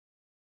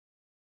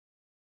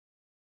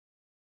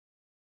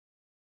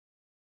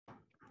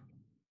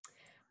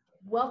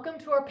Welcome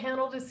to our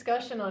panel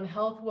discussion on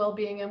health,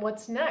 well-being, and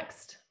what's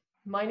next.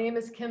 My name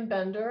is Kim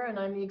Bender, and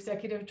I'm the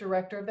Executive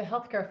Director of the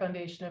Healthcare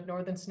Foundation of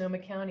Northern Sonoma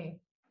County.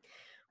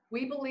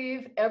 We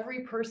believe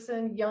every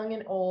person, young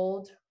and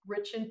old,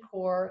 rich and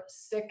poor,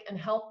 sick and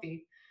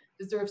healthy,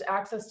 deserves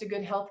access to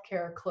good health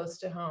care close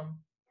to home,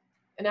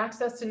 and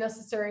access to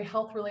necessary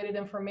health-related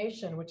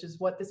information, which is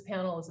what this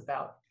panel is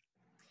about.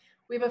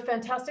 We have a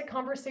fantastic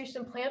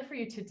conversation planned for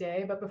you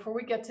today, but before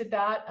we get to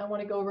that, I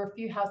want to go over a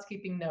few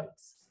housekeeping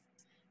notes.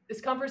 This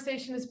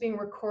conversation is being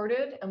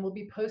recorded and will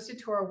be posted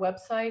to our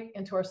website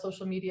and to our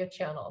social media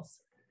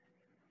channels.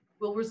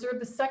 We'll reserve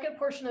the second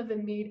portion of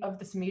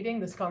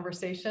this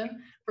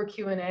conversation, for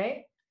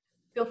Q&A.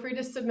 Feel free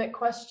to submit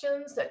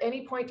questions at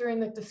any point during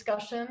the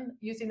discussion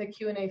using the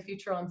Q&A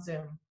feature on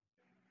Zoom.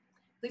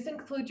 Please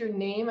include your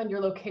name and your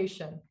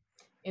location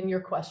in your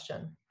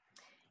question.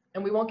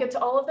 And we won't get to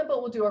all of them,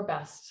 but we'll do our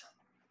best.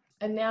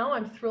 And now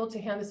I'm thrilled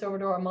to hand this over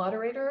to our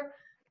moderator,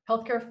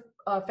 Healthcare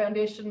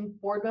Foundation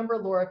board member,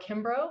 Laura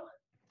Kimbrough.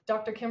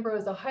 Dr. Kimbrough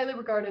is a highly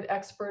regarded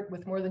expert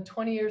with more than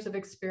 20 years of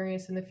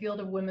experience in the field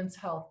of women's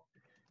health.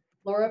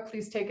 Laura,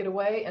 please take it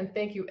away, and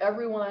thank you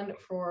everyone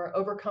for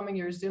overcoming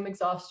your Zoom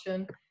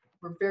exhaustion.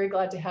 We're very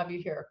glad to have you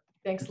here.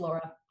 Thanks,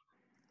 Laura.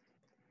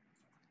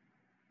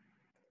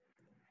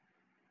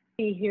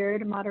 Be here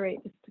to moderate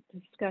this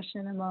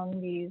discussion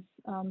among these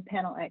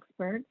panel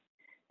experts.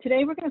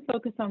 Today, we're going to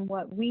focus on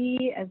what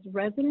we as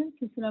residents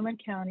in Sonoma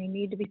County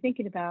need to be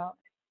thinking about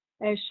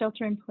as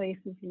shelter in place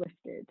is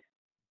lifted.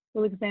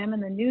 We'll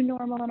examine the new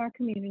normal in our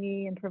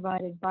community and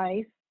provide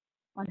advice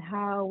on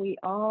how we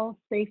all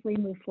safely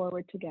move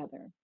forward together.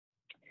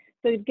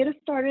 So to get us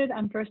started,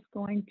 I'm first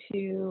going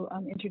to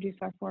introduce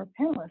our four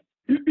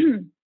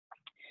panelists.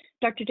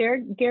 Dr.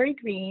 Gary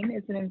Green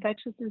is an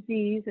infectious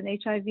disease and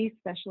HIV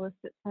specialist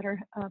at our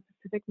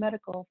Pacific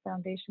Medical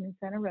Foundation in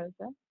Santa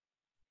Rosa.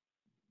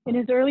 In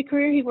his early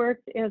career, he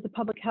worked as a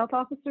public health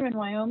officer in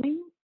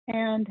Wyoming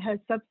and has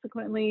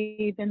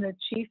subsequently been the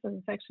chief of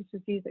infectious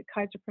disease at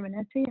Kaiser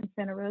Permanente in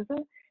Santa Rosa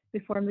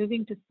before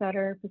moving to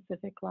Sutter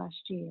Pacific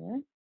last year.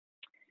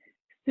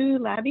 Sue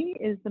Labby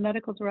is the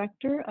medical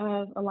director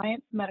of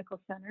Alliance Medical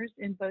Centers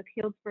in both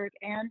Healdsburg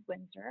and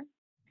Windsor.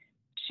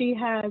 She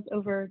has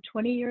over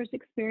 20 years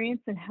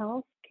experience in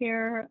health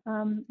care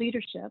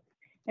leadership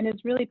and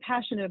is really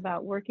passionate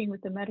about working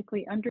with the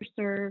medically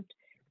underserved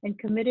and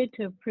committed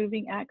to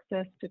improving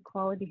access to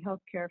quality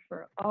health care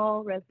for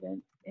all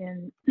residents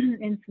in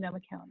Sonoma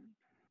County.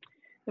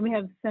 Then we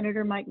have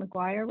Senator Mike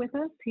McGuire with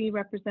us. He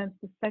represents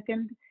the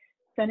 2nd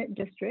Senate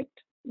District,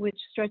 which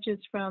stretches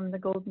from the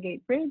Golden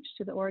Gate Bridge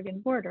to the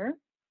Oregon border.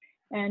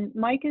 And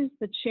Mike is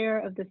the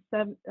chair of the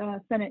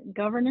Senate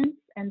Governance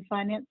and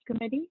Finance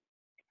Committee,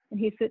 and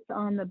he sits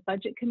on the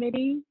Budget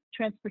Committee,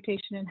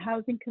 Transportation and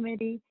Housing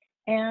Committee,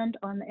 and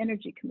on the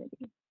Energy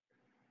Committee.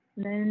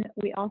 And then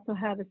we also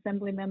have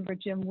Assembly Member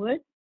Jim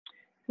Wood,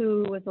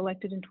 who was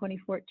elected in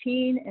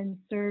 2014 and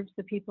serves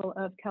the people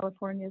of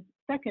California's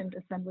 2nd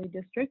Assembly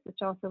District, which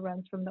also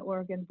runs from the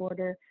Oregon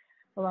border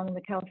along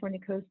the California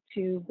coast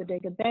to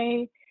Bodega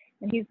Bay.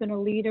 And he's been a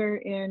leader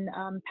in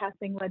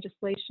passing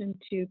legislation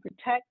to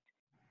protect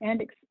and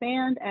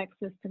expand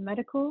access to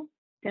medical,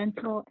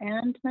 dental,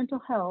 and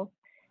mental health,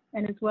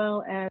 and as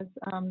well as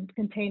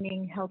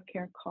containing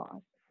healthcare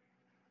costs.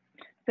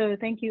 So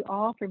thank you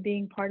all for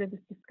being part of this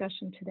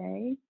discussion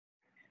today.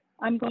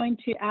 I'm going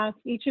to ask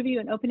each of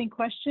you an opening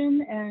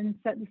question and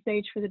set the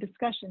stage for the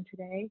discussion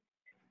today.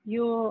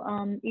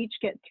 You'll each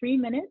get 3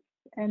 minutes,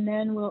 and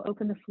then we'll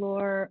open the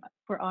floor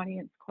for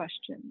audience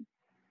questions.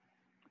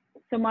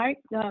 So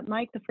Mike,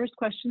 the first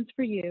question's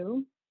for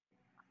you.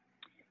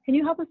 Can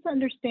you help us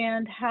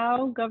understand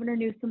how Governor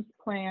Newsom's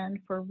plan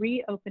for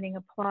reopening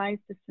applies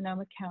to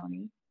Sonoma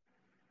County?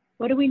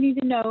 What do we need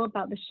to know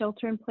about the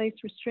shelter-in-place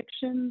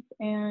restrictions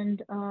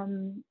and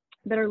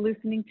that are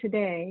loosening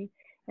today,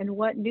 and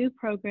what new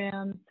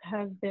programs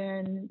have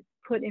been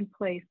put in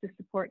place to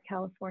support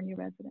California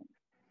residents?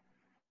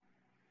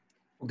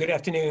 Well, good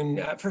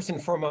afternoon. First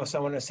and foremost, I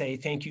want to say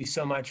thank you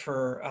so much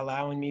for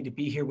allowing me to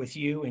be here with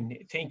you, and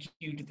thank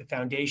you to the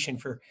foundation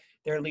for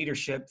their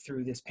leadership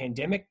through this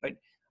pandemic, but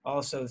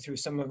also through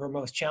some of our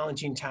most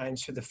challenging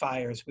times for the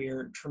fires. We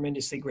are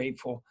tremendously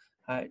grateful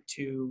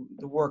to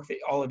the work that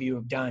all of you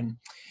have done.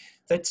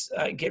 Let's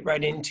get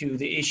right into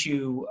the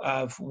issue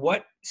of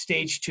what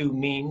stage 2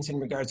 means in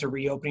regards to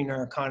reopening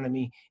our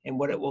economy and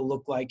what it will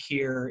look like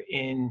here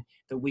in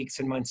the weeks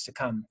and months to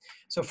come.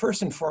 So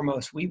first and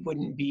foremost, we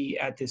wouldn't be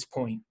at this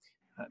point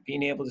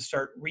being able to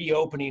start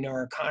reopening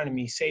our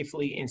economy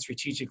safely and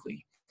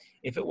strategically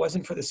if it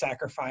wasn't for the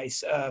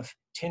sacrifice of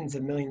tens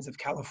of millions of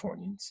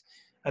Californians.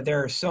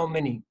 There are so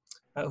many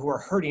who are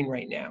hurting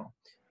right now.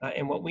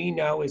 And what we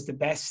know is the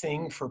best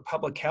thing for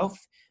public health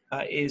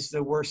is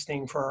the worst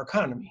thing for our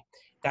economy.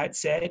 That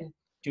said,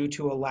 due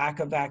to a lack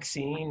of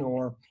vaccine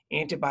or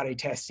antibody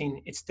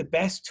testing, it's the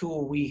best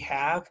tool we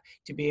have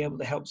to be able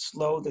to help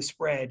slow the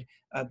spread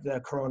of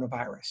the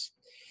coronavirus.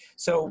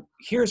 So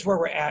here's where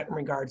we're at in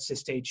regards to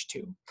stage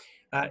 2.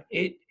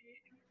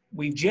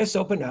 We've just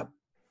opened up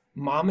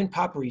mom and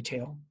pop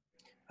retail.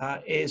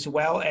 as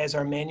well as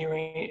our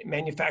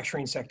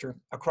manufacturing sector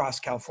across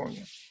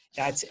California.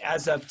 That's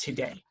as of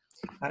today.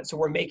 So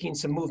we're making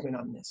some movement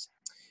on this.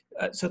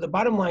 So the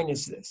bottom line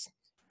is this.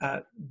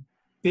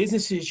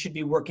 Businesses should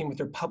be working with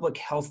their public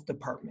health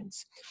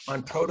departments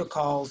on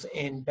protocols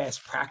and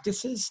best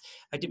practices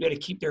to be able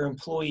to keep their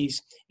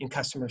employees and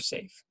customers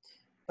safe.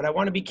 But I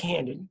want to be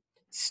candid.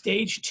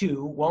 Stage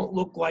 2 won't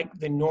look like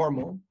the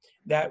normal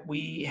that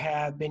we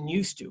have been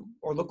used to,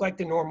 or look like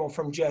the normal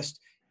from just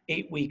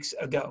 8 weeks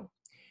ago.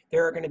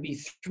 There are going to be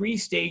 3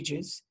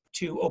 stages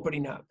to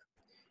opening up.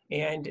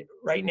 And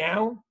right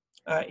now,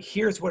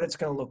 here's what it's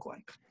going to look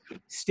like.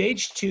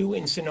 Stage 2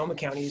 in Sonoma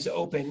County is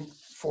open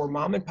for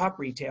mom and pop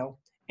retail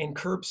and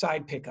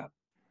curbside pickup.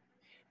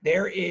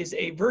 There is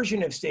a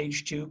version of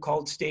Stage 2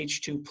 called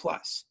Stage 2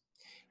 Plus.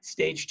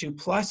 Stage 2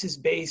 Plus is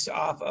based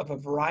off of a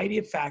variety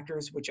of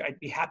factors, which I'd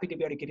be happy to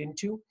be able to get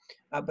into,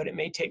 but it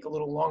may take a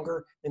little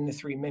longer than the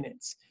 3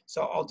 minutes.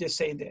 So I'll just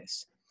say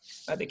this.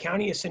 The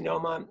County of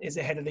Sonoma is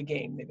ahead of the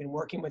game. They've been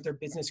working with their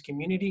business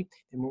community.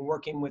 They've been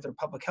working with their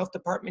public health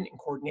department in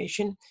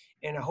coordination.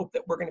 And I hope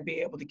that we're going to be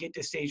able to get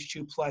to Stage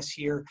 2 Plus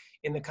here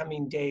in the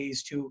coming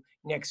days to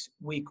next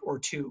week or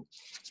 2.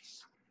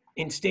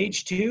 In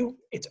Stage 2,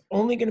 it's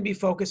only going to be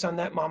focused on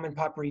that mom and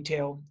pop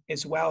retail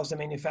as well as the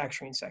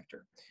manufacturing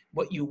sector.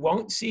 What you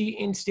won't see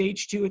in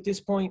Stage 2 at this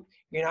point,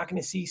 you're not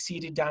going to see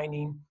seated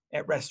dining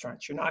at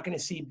restaurants. You're not going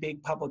to see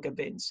big public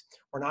events.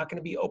 We're not going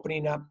to be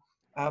opening up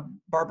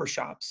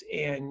barbershops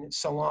and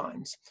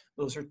salons.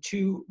 Those are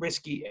too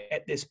risky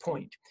at this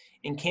point.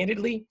 And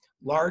candidly,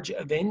 large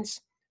events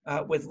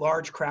with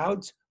large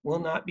crowds will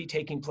not be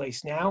taking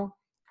place now.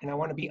 And I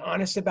want to be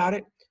honest about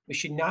it. We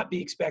should not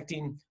be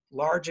expecting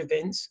large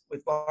events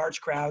with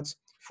large crowds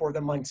for the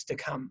months to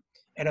come,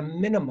 at a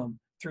minimum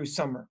through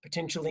summer,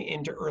 potentially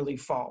into early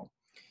fall.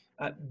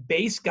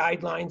 Base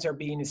guidelines are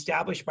being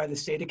established by the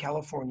state of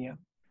California,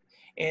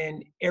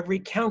 and every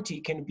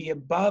county can be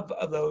above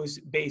those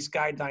base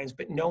guidelines,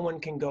 but no one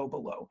can go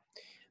below.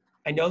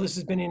 I know this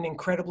has been an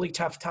incredibly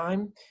tough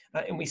time,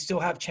 and we still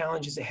have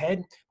challenges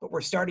ahead, but we're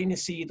starting to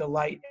see the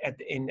light at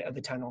the end of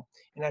the tunnel.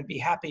 And I'd be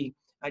happy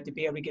to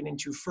be able to get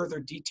into further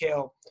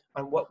detail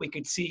on what we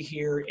could see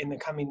here in the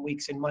coming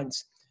weeks and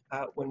months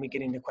when we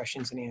get into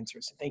questions and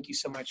answers. So thank you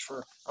so much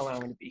for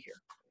allowing me to be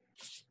here.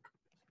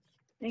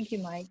 Thank you,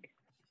 Mike.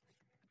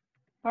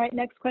 All right,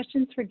 next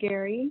question's for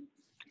Gary.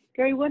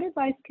 Gary, what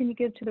advice can you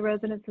give to the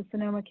residents of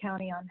Sonoma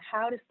County on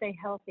how to stay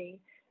healthy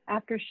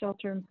after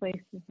shelter in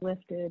place is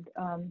lifted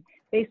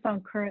based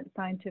on current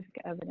scientific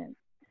evidence?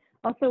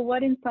 Also,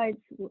 what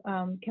insights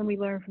can we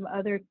learn from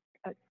other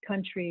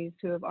countries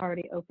who have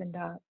already opened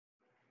up?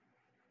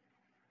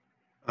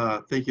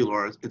 Thank you,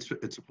 Laura. It's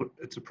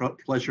a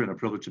pleasure and a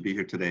privilege to be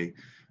here today.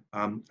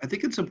 I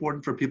think it's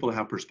important for people to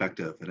have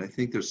perspective, and I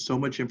think there's so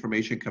much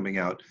information coming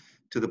out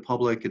to the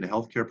public and to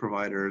healthcare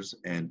providers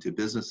and to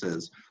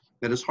businesses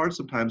that it's hard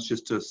sometimes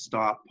just to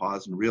stop,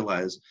 pause, and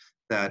realize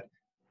that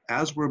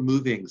as we're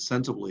moving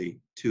sensibly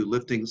to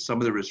lifting some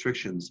of the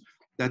restrictions,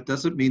 that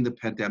doesn't mean the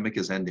pandemic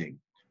is ending.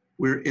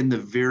 We're in the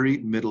very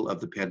middle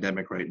of the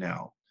pandemic right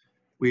now.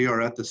 We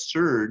are at the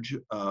surge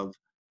of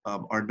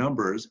our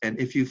numbers, and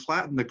if you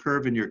flatten the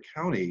curve in your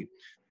county,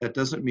 that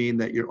doesn't mean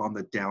that you're on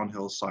the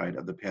downhill side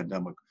of the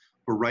pandemic.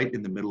 We're right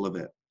in the middle of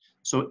it.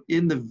 So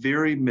in the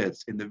very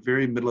midst, in the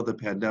very middle of the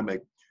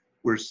pandemic,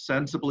 we're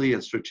sensibly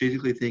and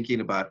strategically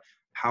thinking about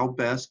how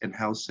best and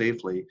how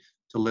safely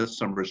to lift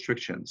some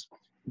restrictions.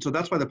 And so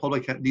that's why the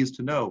public needs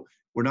to know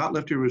we're not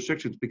lifting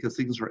restrictions because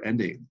things are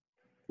ending.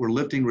 We're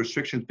lifting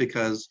restrictions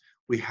because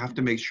we have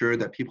to make sure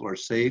that people are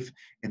safe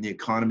and the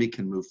economy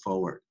can move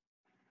forward.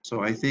 So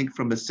I think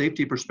from a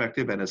safety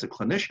perspective and as a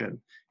clinician,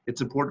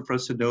 it's important for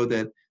us to know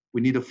that we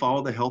need to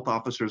follow the health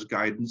officer's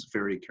guidance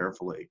very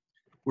carefully.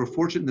 We're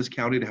fortunate in this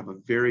county to have a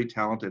very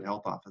talented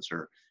health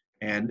officer,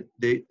 and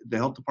the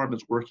health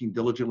department's working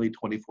diligently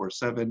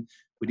 24/7.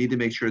 We need to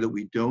make sure that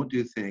we don't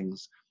do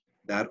things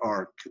that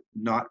are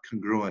not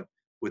congruent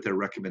with their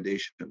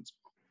recommendations.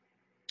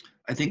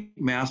 I think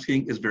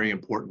masking is very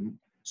important.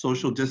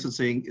 Social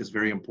distancing is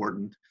very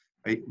important.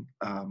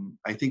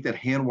 I think that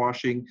hand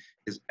washing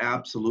is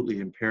absolutely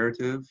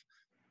imperative.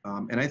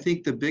 And I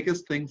think the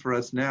biggest thing for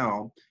us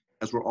now,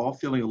 as we're all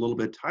feeling a little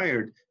bit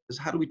tired, is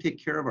how do we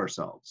take care of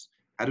ourselves?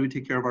 How do we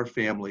take care of our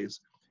families?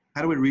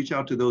 How do we reach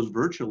out to those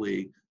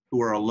virtually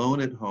who are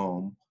alone at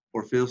home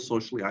or feel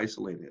socially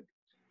isolated?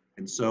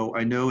 And so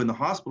I know in the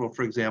hospital,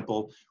 for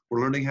example, we're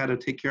learning how to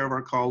take care of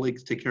our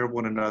colleagues, take care of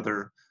one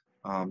another,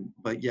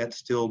 but yet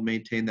still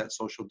maintain that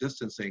social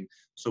distancing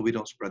so we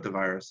don't spread the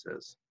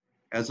viruses.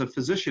 As a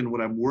physician,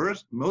 what I'm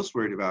most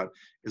worried about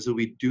is that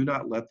we do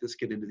not let this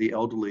get into the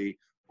elderly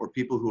or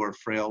people who are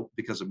frail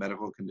because of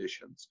medical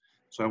conditions.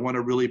 So I want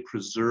to really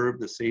preserve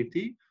the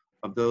safety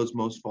of those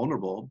most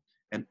vulnerable.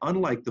 And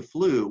unlike the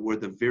flu, where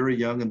the very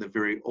young and the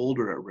very old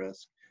are at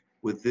risk,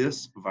 with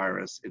this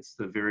virus, it's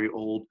the very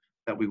old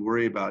that we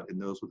worry about in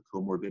those with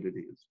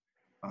comorbidities.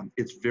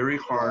 It's very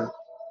hard.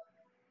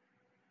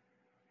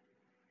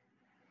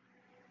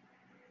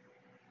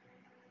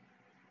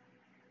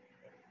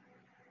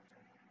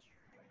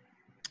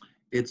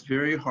 it's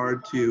very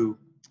hard to,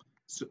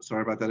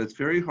 sorry about that. It's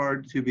very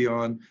hard to be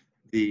on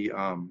the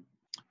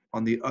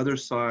other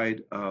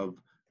side of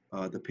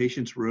the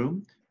patient's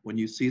room when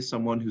you see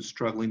someone who's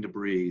struggling to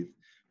breathe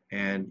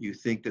and you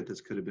think that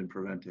this could have been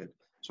prevented.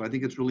 So I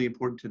think it's really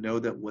important to know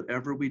that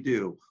whatever we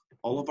do,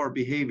 all of our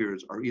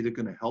behaviors are either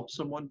going to help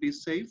someone be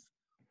safe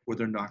or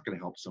they're not going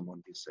to help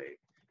someone be safe.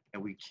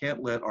 And we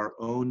can't let our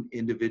own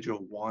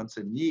individual wants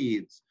and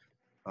needs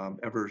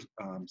ever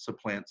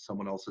supplant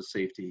someone else's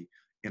safety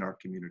in our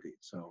community.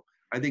 So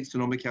I think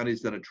Sonoma County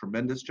has done a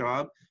tremendous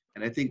job.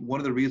 And I think one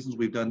of the reasons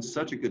we've done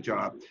such a good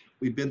job,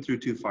 we've been through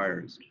 2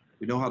 fires.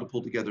 We know how to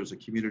pull together as a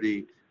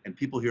community, and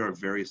people here are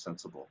very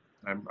sensible.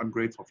 And I'm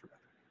grateful for that.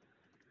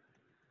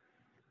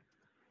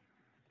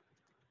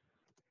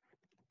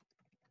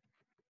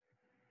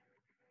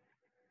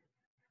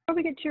 Before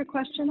we get to your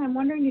question, I'm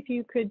wondering if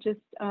you could just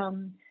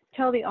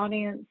tell the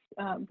audience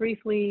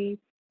briefly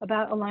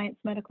about Alliance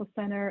Medical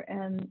Center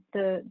and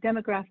the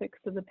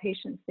demographics of the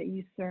patients that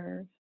you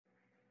serve.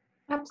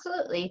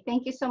 Absolutely.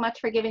 Thank you so much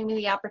for giving me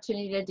the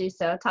opportunity to do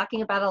so.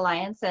 Talking about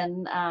Alliance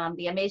and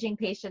the amazing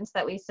patients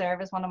that we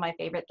serve is one of my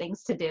favorite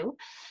things to do.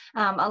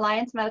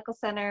 Alliance Medical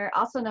Center,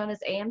 also known as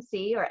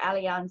AMC or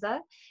Alianza,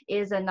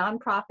 is a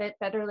nonprofit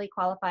federally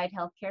qualified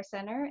healthcare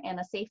center and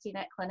a safety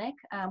net clinic.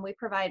 We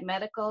provide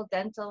medical,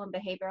 dental, and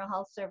behavioral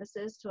health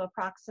services to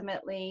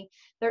approximately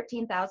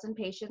 13,000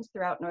 patients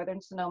throughout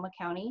northern Sonoma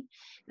County.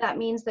 That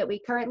means that we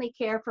currently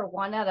care for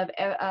 1 out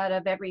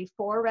of every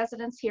 4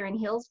 residents here in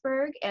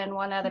Hillsburg and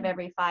 1 out of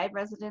every 5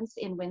 residents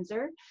in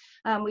Windsor.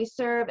 We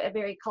serve a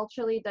very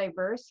culturally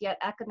diverse yet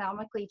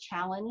economically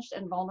challenged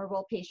and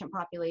vulnerable patient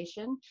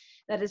population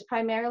that is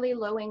primarily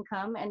low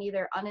income and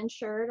either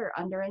uninsured or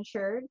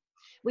underinsured.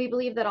 We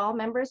believe that all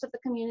members of the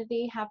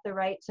community have the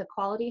right to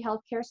quality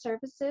healthcare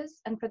services,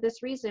 and for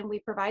this reason, we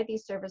provide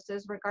these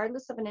services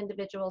regardless of an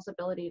individual's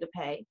ability to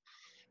pay.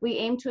 We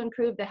aim to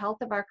improve the health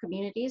of our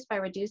communities by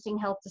reducing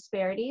health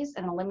disparities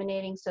and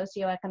eliminating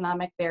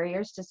socioeconomic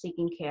barriers to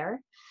seeking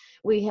care.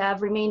 We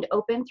have remained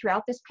open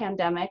throughout this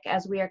pandemic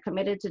as we are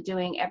committed to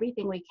doing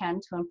everything we can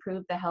to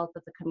improve the health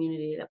of the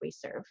community that we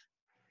serve.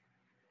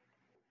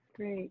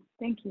 Great,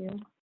 thank you.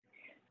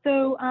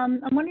 So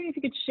I'm wondering if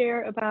you could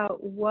share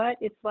about what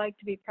it's like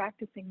to be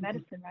practicing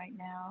medicine right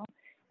now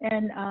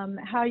and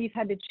how you've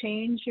had to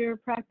change your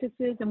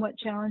practices and what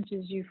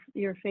challenges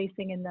you're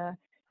facing in the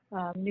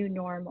new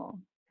normal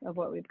of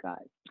what we've got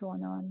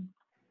going on.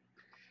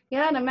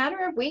 Yeah, in a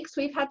matter of weeks,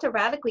 we've had to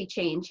radically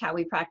change how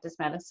we practice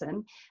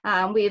medicine.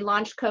 We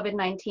launched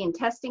COVID-19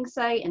 testing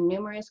site and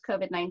numerous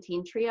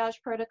COVID-19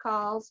 triage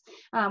protocols.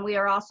 We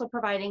are also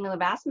providing the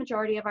vast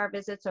majority of our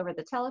visits over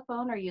the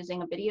telephone or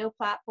using a video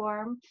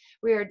platform.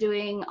 We are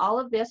doing all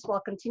of this while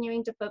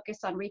continuing to focus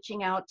on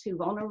reaching out to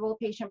vulnerable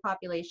patient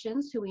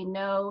populations who we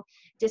know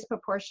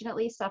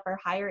disproportionately suffer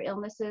higher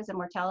illnesses and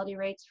mortality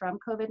rates from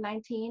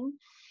COVID-19.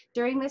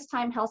 During this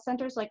time, health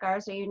centers like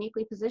ours are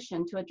uniquely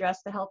positioned to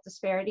address the health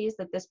disparities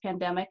that this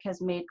pandemic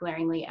has made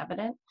glaringly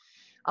evident.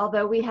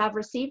 Although we have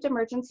received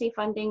emergency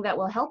funding that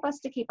will help us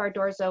to keep our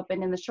doors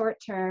open in the short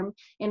term,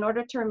 in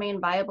order to remain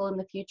viable in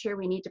the future,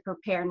 we need to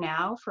prepare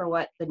now for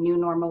what the new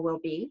normal will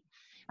be.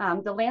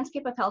 The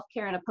landscape of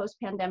healthcare in a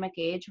post-pandemic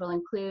age will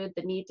include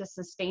the need to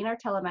sustain our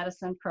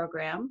telemedicine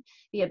program,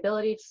 the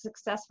ability to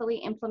successfully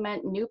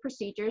implement new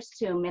procedures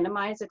to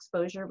minimize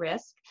exposure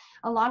risk,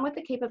 along with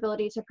the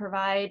capability to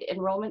provide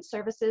enrollment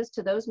services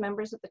to those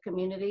members of the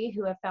community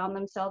who have found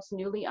themselves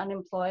newly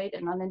unemployed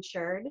and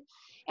uninsured,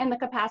 and the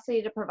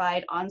capacity to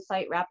provide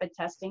on-site rapid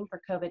testing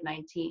for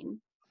COVID-19.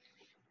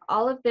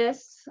 All of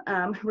this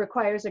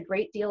requires a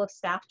great deal of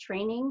staff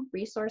training,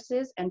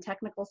 resources, and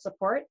technical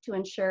support to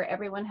ensure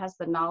everyone has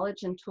the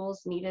knowledge and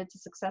tools needed to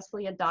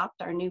successfully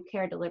adopt our new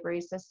care delivery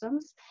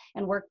systems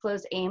and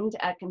workflows aimed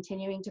at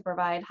continuing to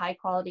provide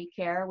high-quality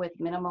care with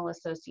minimal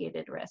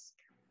associated risk.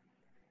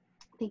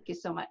 Thank you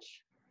so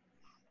much.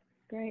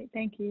 Great,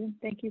 thank you.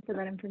 Thank you for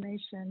that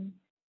information.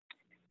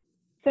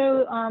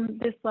 So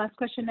this last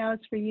question now is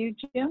for you,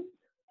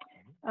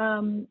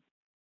 Jim.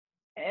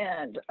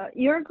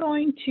 You're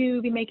going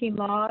to be making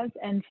laws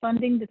and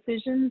funding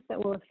decisions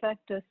that will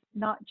affect us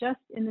not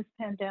just in this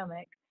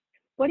pandemic.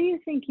 What do you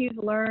think you've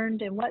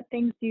learned, and what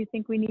things do you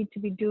think we need to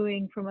be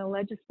doing from a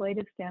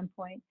legislative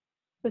standpoint,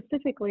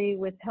 specifically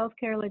with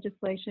healthcare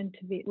legislation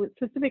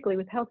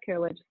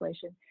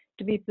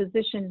to be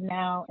positioned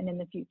now and in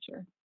the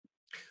future?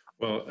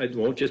 Well, it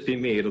won't just be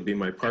me; it'll be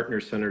my partner,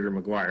 Senator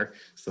McGuire.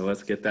 So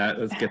let's get that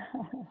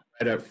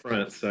right up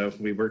front. So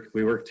we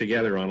work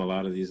together on a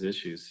lot of these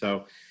issues.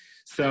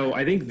 So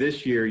I think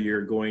this year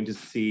you're going to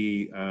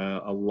see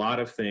a lot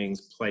of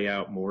things play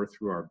out more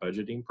through our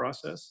budgeting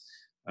process.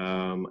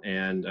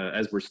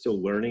 As we're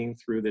still learning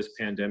through this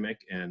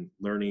pandemic and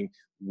learning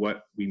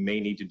what we may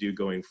need to do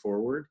going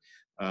forward,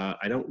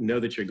 I don't know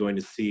that you're going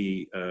to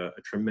see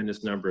a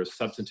tremendous number of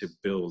substantive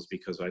bills,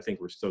 because I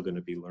think we're still going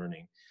to be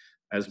learning.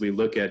 As we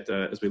look at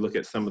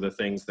some of the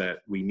things that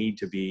we need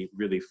to be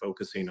really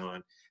focusing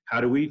on, how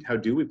do we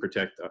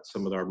protect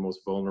some of our most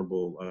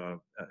vulnerable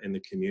in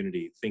the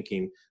community?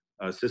 Thinking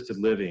assisted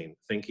living,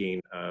 thinking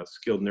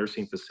skilled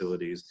nursing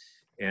facilities.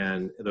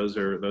 And those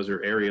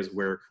are areas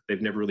where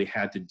they've never really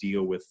had to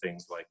deal with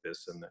things like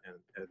this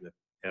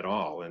at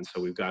all. And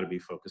so we've got to be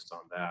focused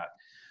on that.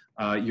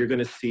 You're going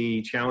to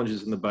see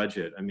challenges in the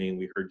budget. I mean,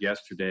 we heard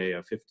yesterday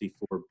a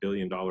 $54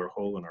 billion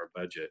hole in our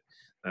budget.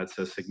 That's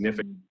a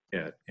significant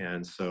hit.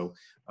 And so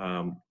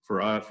for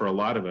a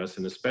lot of us,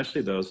 and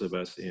especially those of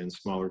us in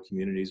smaller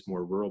communities,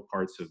 more rural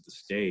parts of the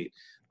state,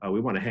 we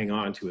want to hang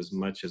on to as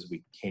much as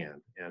we can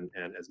and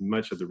as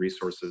much of the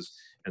resources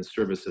and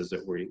services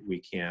that we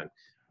can.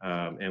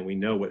 And we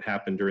know what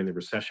happened during the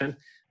recession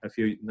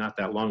not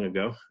that long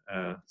ago.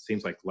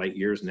 Seems like light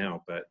years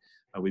now, but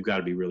we've got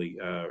to be really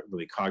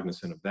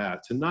cognizant of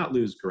that to not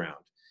lose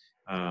ground.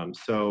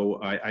 So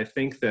I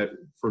think that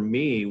for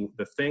me,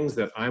 the things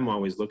that I'm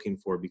always looking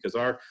for, because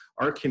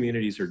our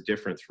communities are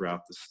different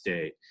throughout the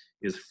state,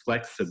 is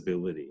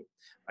flexibility.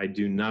 I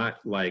do not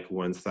like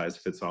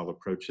one-size-fits-all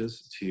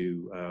approaches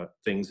to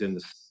things in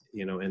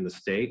the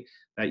state.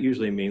 That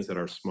usually means that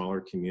our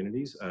smaller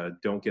communities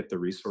don't get the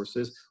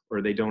resources,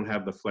 or they don't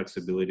have the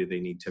flexibility they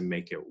need to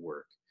make it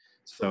work.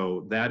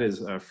 So that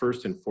is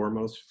first and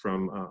foremost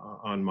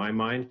on my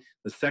mind.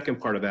 The second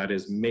part of that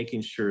is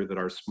making sure that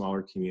our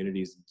smaller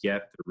communities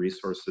get the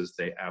resources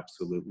they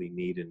absolutely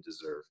need and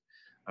deserve.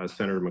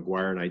 Senator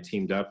McGuire and I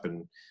teamed up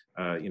and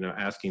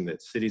asking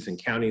that cities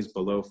and counties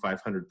below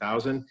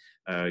 500,000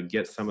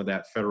 get some of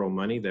that federal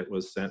money that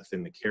was sent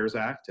in the CARES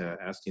Act,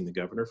 asking the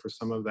governor for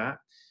some of that.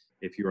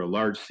 If you're a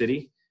large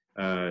city,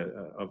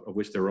 of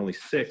which there are only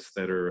 6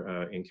 that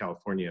are in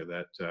California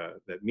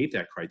that meet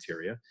that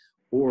criteria,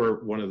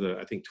 or one of the,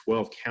 I think,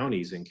 12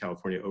 counties in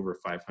California over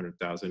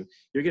 500,000,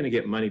 you're going to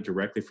get money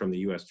directly from the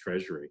U.S.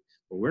 Treasury.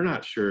 But we're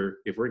not sure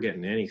if we're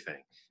getting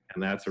anything.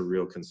 And that's a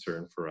real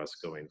concern for us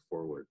going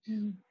forward.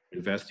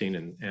 Investing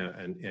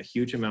in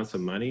huge amounts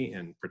of money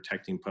and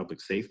protecting public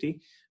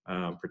safety,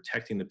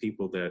 protecting the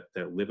people that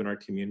live in our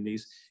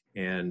communities.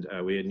 And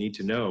we need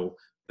to know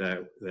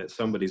that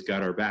somebody's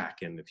got our back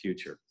in the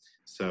future.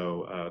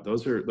 So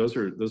those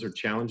are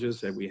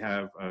challenges that we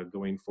have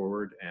going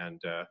forward.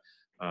 And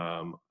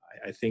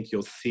I think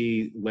you'll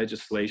see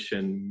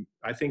legislation.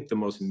 I think the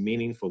most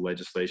meaningful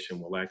legislation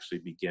will actually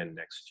begin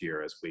next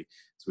year as we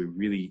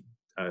really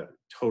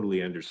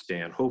totally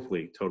understand,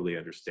 hopefully totally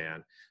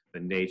understand the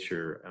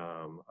nature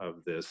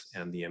of this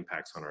and the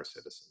impacts on our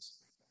citizens.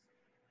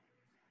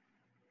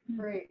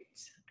 Great.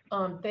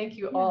 Thank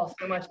you all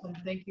so much. And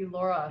thank you,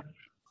 Laura.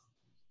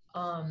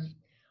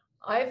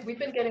 We've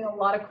been getting a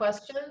lot of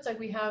questions, and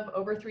we have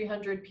over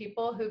 300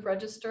 people who've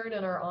registered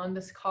and are on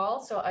this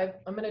call. So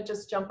I'm going to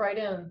just jump right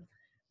in.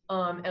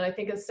 And I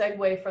think a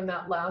segue from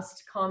that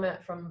last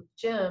comment from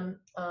Jim,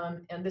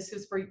 and this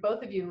is for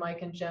both of you,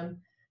 Mike and Jim.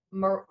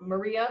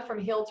 Maria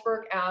from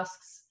Healdsburg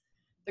asks,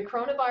 the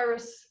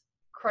coronavirus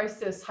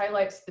crisis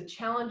highlights the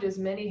challenges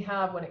many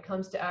have when it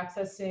comes to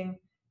accessing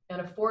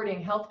and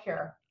affording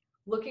healthcare.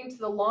 Looking to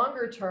the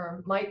longer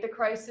term, might the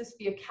crisis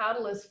be a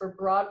catalyst for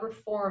broad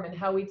reform in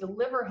how we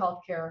deliver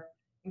healthcare,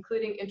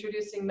 including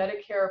introducing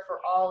Medicare for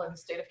all in the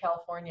state of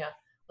California?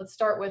 Let's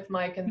start with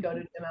Mike and go to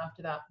Jim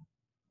after that.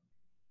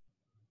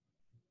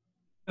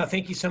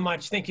 Thank you so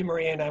much. Thank you,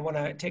 Maria. And I want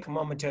to take a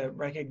moment to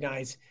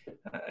recognize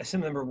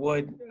Assemblymember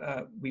Wood.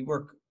 We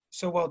work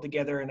so well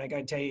together, and I got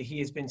to tell you, he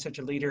has been such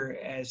a leader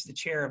as the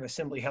chair of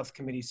Assembly Health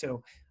Committee.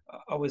 So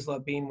always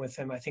love being with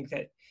him. I think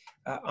that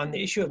on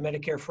the issue of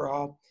Medicare for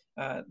all,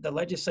 the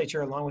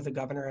legislature, along with the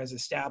governor, has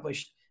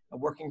established a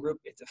working group.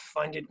 It's a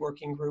funded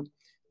working group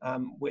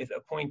with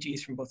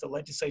appointees from both the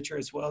legislature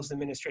as well as the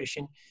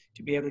administration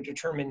to be able to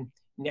determine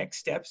next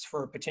steps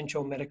for a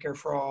potential Medicare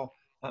for all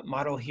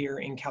model here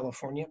in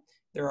California.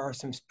 There are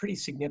some pretty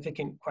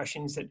significant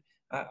questions that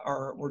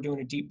we're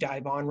doing a deep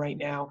dive on right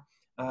now.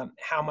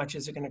 How much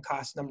is it going to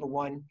cost? Number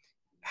one,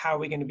 how are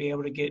we going to be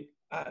able to get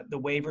the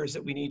waivers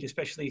that we need,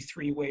 especially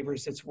 3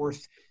 waivers that's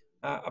worth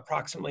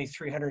approximately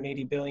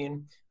 $380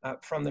 billion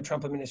from the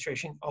Trump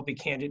administration? I'll be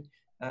candid.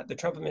 The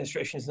Trump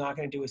administration is not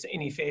going to do us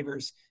any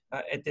favors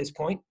at this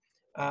point.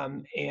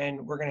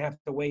 And we're going to have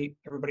to wait,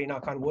 everybody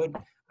knock on wood,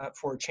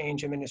 for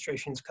change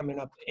administrations coming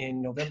up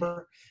in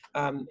November.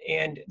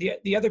 And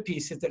the other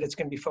piece is that it's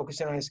going to be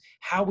focusing on is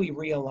how we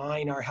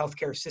realign our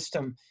healthcare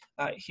system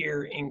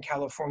here in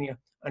California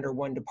under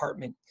one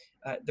department.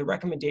 The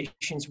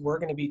recommendations were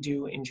going to be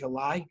due in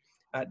July.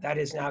 That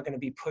is now going to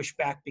be pushed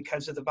back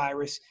because of the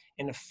virus.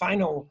 And the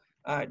final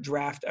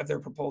draft of their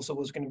proposal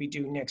was going to be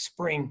due next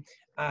spring.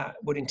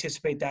 Would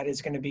anticipate that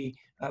is going to be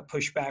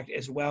pushed back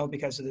as well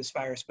because of this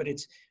virus. But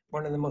it's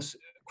one of the most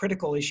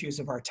critical issues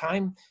of our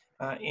time.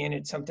 And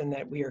it's something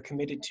that we are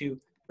committed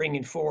to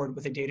bringing forward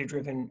with a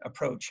data-driven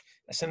approach.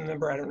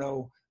 Assemblymember, I don't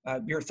know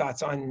your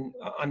thoughts on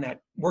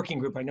that working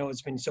group. I know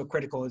it's been so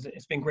critical.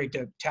 It's been great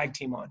to tag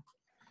team on.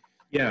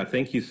 Yeah,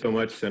 thank you so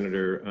much,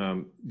 Senator.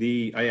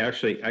 I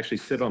actually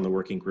sit on the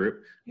working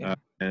group,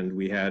 and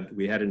we had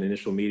an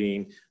initial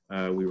meeting.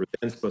 We were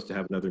then supposed to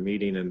have another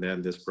meeting, and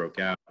then this broke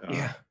out.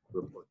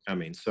 Report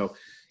coming. So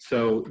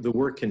the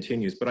work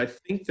continues. But I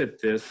think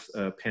that this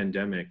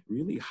pandemic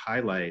really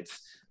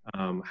highlights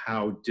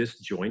how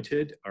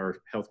disjointed our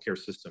healthcare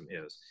system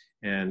is.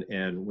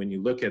 And when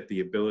you look at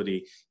the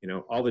ability,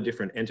 all the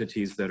different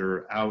entities that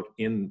are out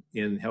in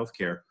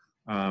healthcare,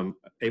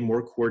 a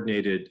more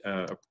coordinated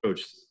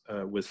approach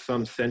with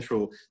some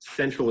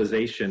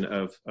centralization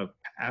of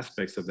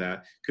aspects of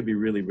that could be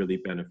really, really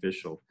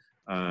beneficial.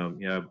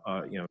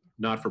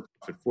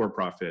 Not-for-profit,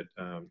 for-profit,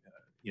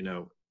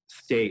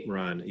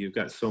 state-run. You've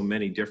got so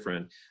many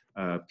different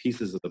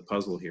pieces of the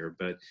puzzle here,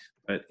 but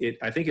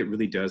I think it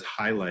really does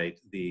highlight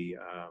the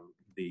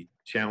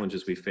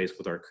challenges we face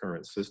with our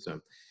current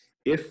system.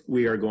 If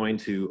we are going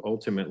to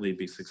ultimately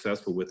be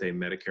successful with a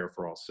Medicare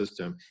for All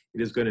system, it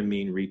is going to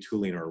mean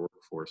retooling our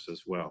workforce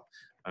as well.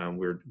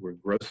 We're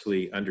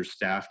grossly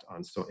understaffed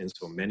in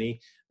so many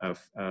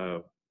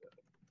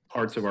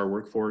parts of our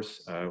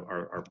workforce.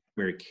 Our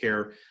primary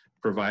care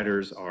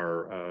providers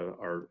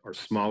are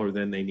smaller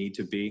than they need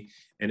to be.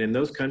 And in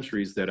those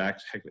countries that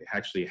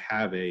actually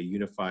have a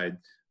unified,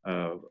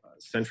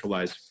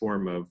 centralized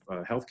form of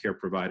healthcare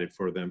provided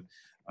for them,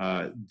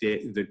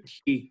 the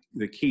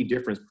key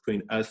difference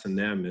between us and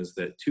them is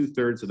that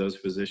 2/3 of those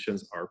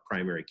physicians are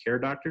primary care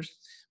doctors,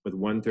 with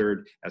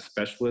 1/3 as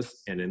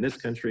specialists. And in this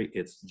country,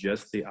 it's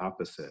just the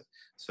opposite.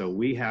 So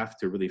we have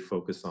to really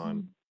focus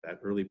on that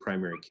early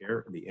primary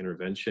care, the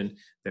intervention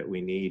that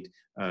we need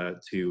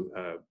to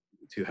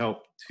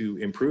help to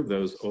improve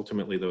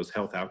those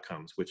health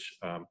outcomes, which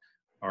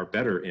are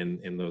better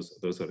in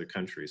those other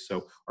countries.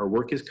 So our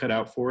work is cut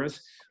out for us.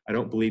 I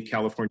don't believe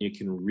California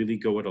can really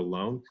go it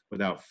alone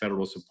without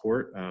federal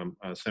support.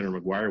 Senator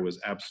McGuire was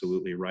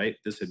absolutely right.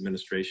 This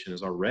administration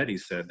has already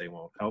said they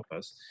won't help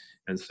us.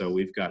 And so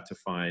we've got to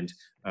find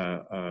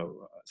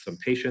some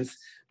patience,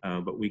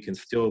 but we can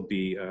still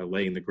be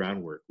laying the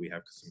groundwork. We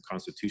have some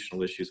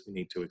constitutional issues we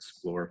need to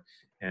explore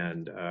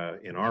and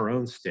in our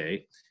own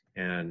state.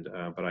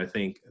 But I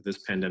think this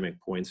pandemic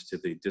points to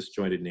the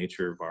disjointed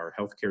nature of our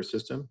healthcare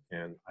system,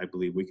 and I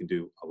believe we can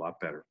do a lot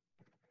better.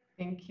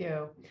 Thank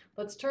you.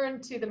 Let's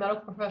turn to the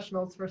medical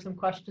professionals for some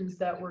questions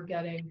that we're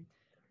getting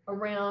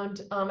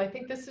around. I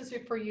think this is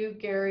for you,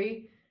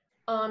 Gary.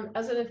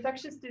 As an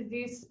infectious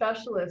disease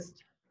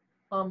specialist,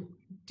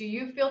 do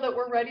you feel that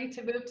we're ready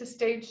to move to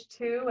stage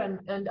 2?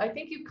 And I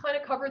think you kind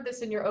of covered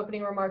this in your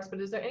opening remarks, but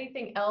is there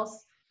anything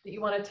else that you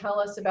want to tell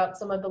us about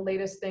some of the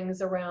latest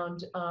things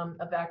around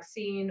a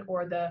vaccine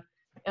or the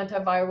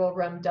antiviral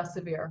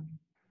remdesivir?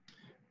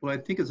 Well, I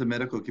think as a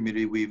medical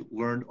community, we've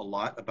learned a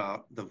lot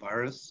about the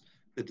virus,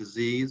 the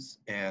disease,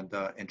 and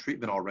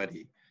treatment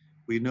already.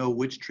 We know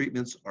which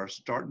treatments are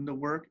starting to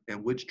work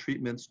and which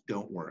treatments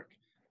don't work.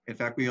 In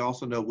fact, we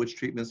also know which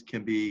treatments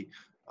can be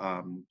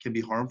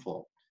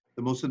harmful.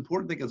 The most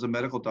important thing as a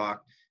medical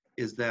doc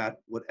is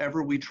that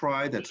whatever we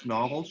try that's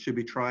novel should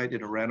be tried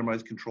in a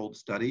randomized controlled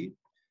study.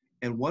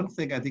 And one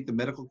thing I think the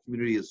medical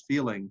community is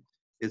feeling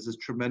is this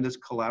tremendous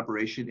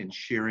collaboration in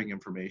sharing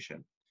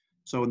information.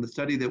 So in the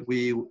study that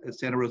we at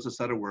Santa Rosa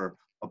Sutter were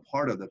a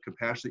part of, the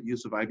compassionate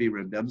use of IV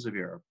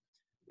remdesivir,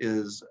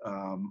 is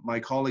my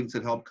colleagues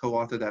that helped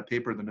co-author that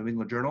paper in the New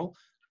England Journal,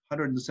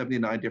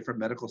 179 different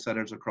medical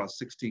centers across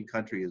 16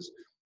 countries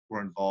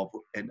were involved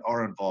and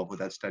are involved with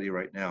that study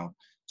right now.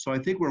 So I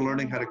think we're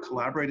learning how to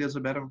collaborate as a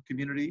medical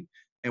community,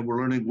 and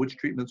we're learning which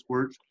treatments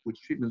work,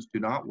 which treatments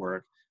do not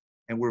work.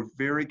 And we're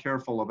very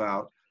careful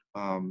about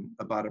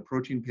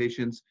approaching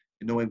patients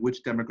and knowing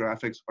which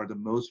demographics are the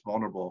most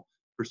vulnerable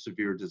for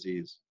severe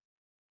disease.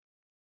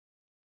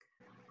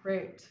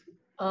 Great.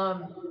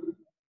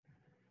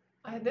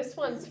 This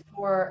one's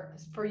for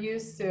you,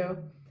 Sue.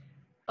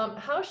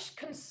 How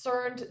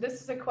concerned,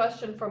 this is a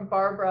question from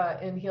Barbara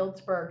in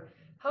Healdsburg.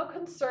 How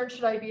concerned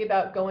should I be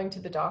about going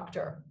to the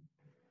doctor?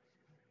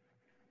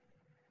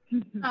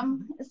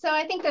 So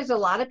I think there's a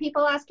lot of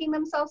people asking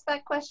themselves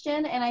that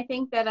question. And I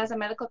think that as a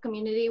medical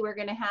community, we're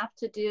going to have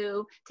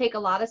to take a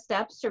lot of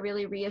steps to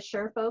really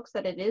reassure folks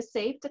that it is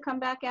safe to come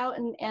back out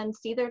and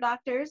see their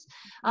doctors.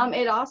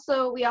 We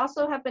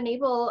also have been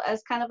able,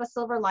 as kind of a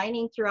silver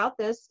lining throughout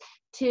this,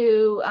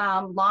 to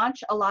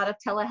launch a lot of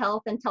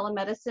telehealth and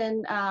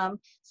telemedicine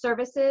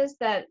services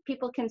that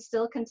people can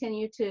still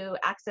continue to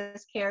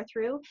access care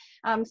through.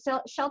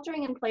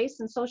 Sheltering in place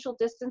and social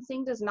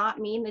distancing does not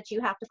mean that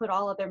you have to put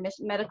all of their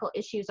medical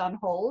issues on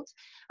hold.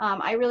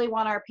 I really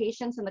want our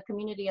patients and the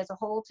community as a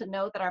whole to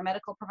know that our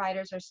medical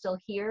providers are still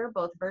here,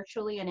 both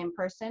virtually and in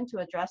person, to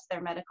address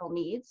their medical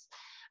needs.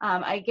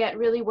 I get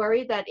really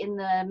worried that in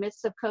the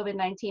midst of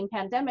COVID-19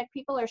 pandemic,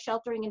 people are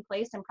sheltering in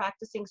place and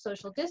practicing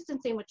social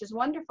distancing, which is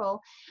wonderful.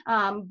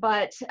 I'm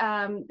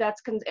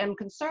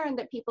concerned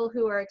that people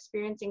who are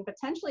experiencing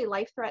potentially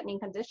life-threatening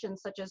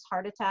conditions such as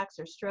heart attacks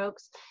or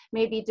strokes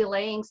may be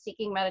delaying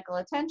seeking medical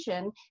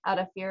attention out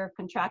of fear of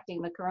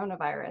contracting the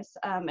coronavirus.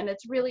 And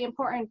it's really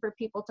important for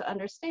people to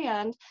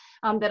understand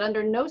that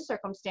under no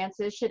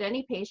circumstances should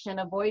any patient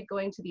avoid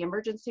going to the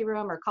emergency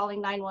room or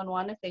calling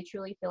 911 if they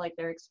truly feel like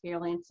they're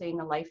experiencing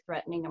a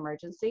life-threatening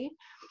emergency.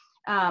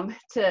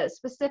 to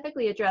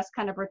specifically address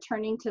kind of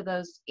returning to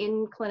those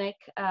in-clinic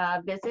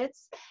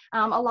visits,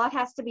 a lot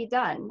has to be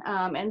done.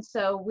 And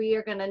so we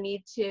are going to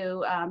need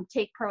to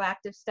take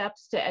proactive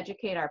steps to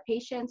educate our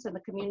patients and the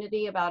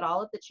community about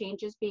all of the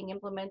changes being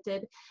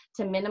implemented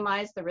to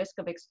minimize the risk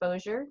of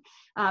exposure.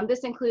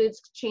 This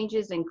includes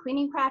changes in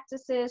cleaning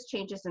practices,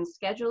 changes in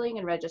scheduling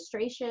and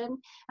registration,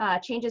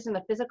 changes in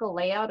the physical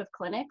layout of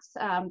clinics,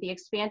 the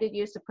expanded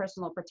use of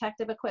personal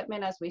protective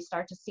equipment as we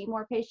start to see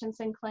more patients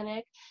in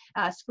clinic,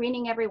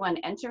 screening everyone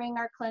entering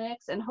our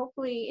clinics, and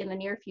hopefully in the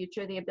near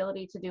future, the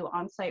ability to do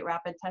on-site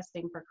rapid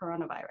testing for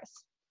coronavirus.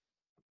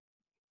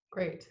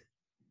 Great,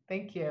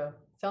 thank you.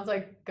 Sounds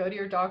like go to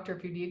your doctor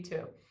if you need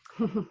to.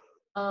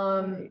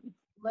 Right.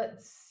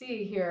 Let's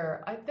see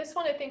here. This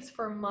one I think is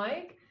for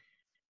Mike.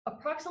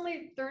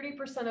 Approximately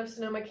 30% of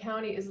Sonoma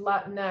County is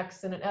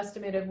Latinx, and an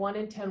estimated 1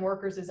 in 10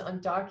 workers is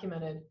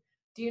undocumented.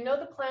 Do you know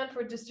the plan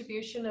for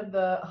distribution of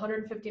the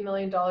 $150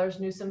 million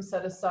Newsom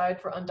set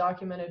aside for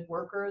undocumented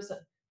workers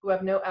who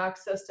have no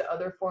access to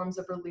other forms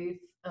of relief,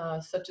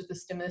 such as the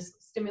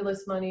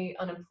stimulus money,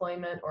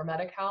 unemployment, or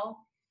Medi-Cal?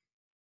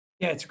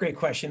 Yeah, it's a great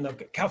question.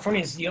 Look,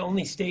 California is the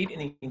only state in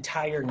the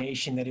entire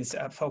nation that is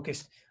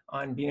focused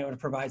on being able to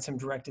provide some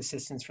direct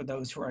assistance for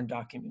those who are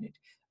undocumented.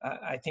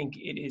 I think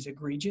it is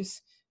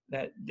egregious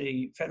that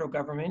the federal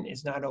government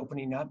is not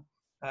opening up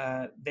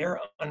their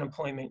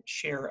unemployment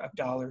share of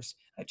dollars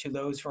to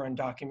those who are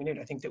undocumented.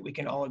 I think that we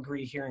can all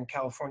agree here in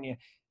California,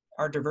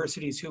 our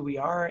diversity is who we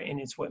are, and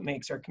it's what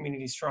makes our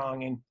community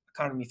strong and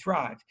economy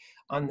thrive.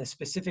 On the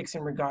specifics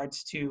in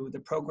regards to the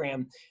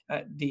program,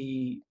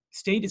 the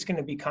state is going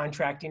to be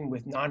contracting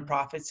with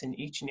nonprofits in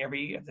each and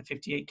every of the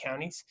 58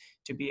 counties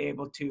to be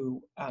able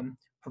to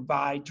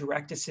provide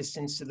direct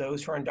assistance to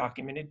those who are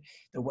undocumented.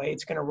 The way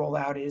it's going to roll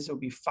out is it'll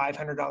be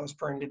 $500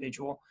 per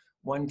individual,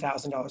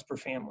 $1,000 per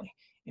family.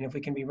 And if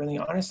we can be really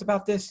honest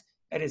about this,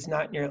 that is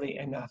not nearly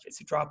enough. It's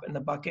a drop in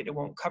the bucket. It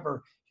won't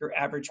cover your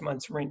average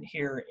month's rent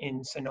here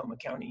in Sonoma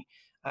County.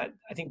 I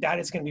think that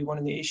is going to be one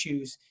of the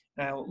issues,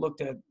 and I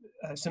looked at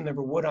some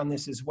member Wood on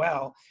this as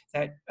well,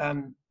 that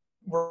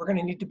we're going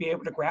to need to be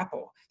able to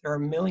grapple. There are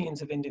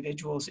millions of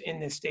individuals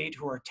in this state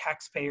who are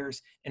taxpayers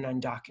and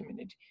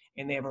undocumented,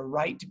 and they have a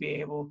right to be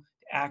able to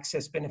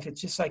access benefits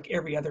just like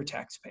every other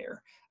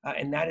taxpayer.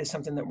 And that is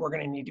something that we're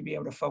going to need to be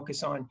able to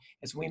focus on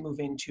as we move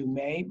into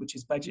May, which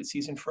is budget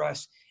season for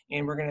us.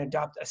 And we're going to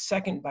adopt a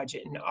second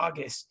budget in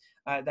August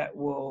that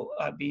will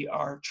be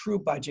our true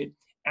budget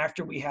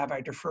after we have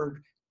our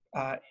deferred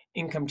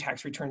income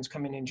tax returns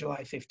coming in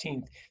July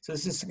 15th. So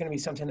this is going to be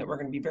something that we're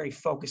going to be very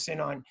focused in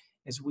on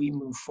as we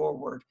move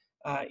forward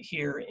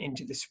here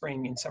into the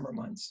spring and summer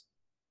months.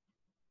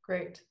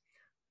 Great,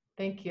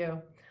 thank you.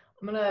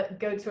 I'm gonna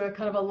go to a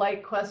kind of a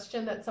light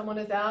question that someone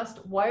has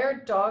asked. Why are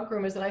dog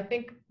groomers, and I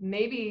think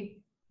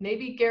maybe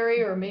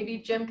Gary or maybe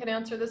Jim can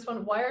answer this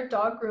one, why are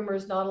dog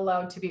groomers not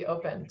allowed to be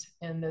opened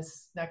in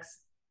this next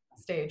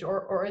stage,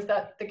 or is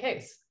that the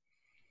case?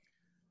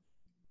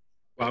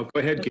 Well, go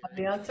ahead.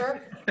 The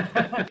answer?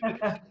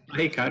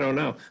 Mike, I don't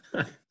know.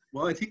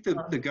 Well, I think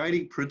the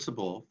guiding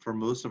principle for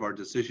most of our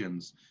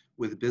decisions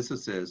with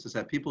businesses is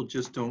that people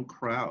just don't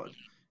crowd,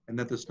 and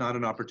that there's not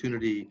an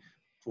opportunity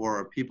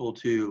for people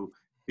to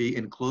be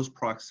in close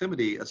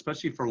proximity,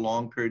 especially for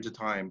long periods of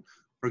time.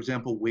 For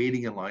example,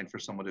 waiting in line for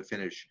someone to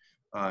finish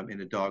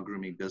in a dog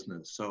grooming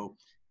business. So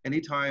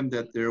anytime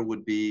that there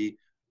would be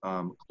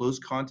close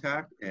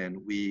contact, and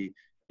we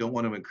don't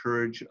want to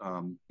encourage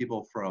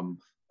people from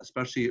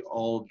especially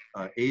all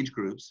age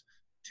groups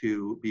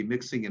to be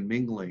mixing and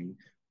mingling.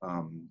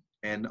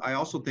 And I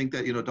also think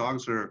that,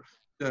 dogs are,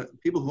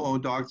 people who own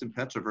dogs and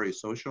pets are very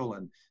social,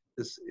 and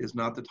this is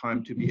not the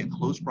time to be in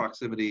close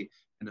proximity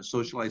in a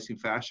socializing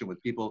fashion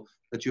with people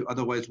that you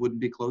otherwise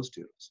wouldn't be close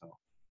to. So.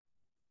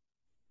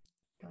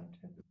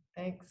 Gotcha.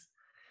 Thanks.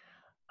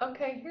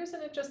 Okay, here's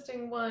an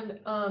interesting one,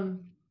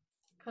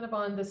 kind of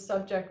on the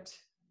subject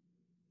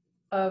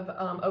of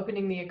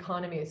opening the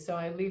economy. So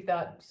I leave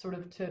that sort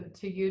of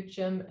to you,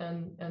 Jim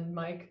and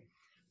Mike.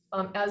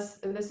 As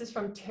this is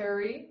from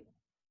Terry,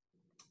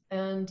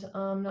 and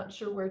I'm not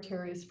sure where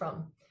Terry is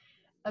from.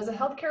 As a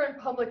healthcare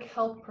and public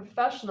health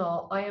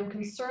professional, I am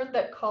concerned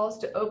that calls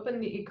to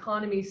open the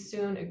economy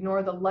soon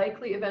ignore the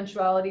likely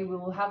eventuality we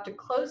will have to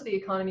close the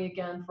economy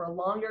again for a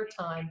longer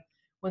time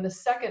when the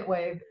second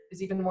wave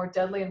is even more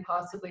deadly and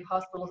possibly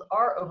hospitals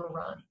are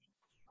overrun.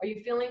 Are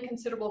you feeling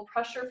considerable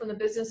pressure from the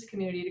business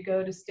community to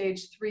go to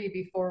stage 3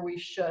 before we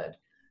should?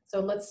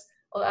 So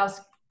I'll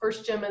ask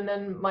first Jim and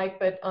then Mike,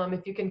 but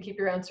if you can keep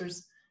your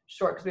answers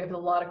short because we have a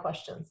lot of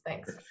questions.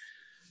 Thanks.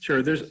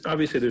 Sure. There's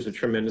a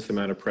tremendous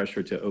amount of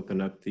pressure to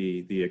open up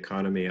the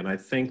economy, and I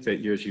think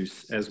that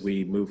as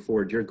we move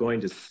forward, you're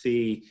going to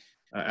see,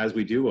 as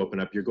we do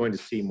open up, you're going to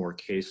see more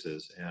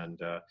cases.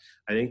 And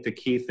I think the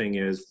key thing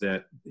is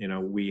that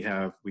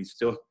we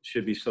still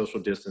should be social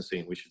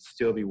distancing. We should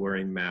still be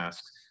wearing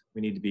masks. We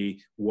need to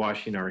be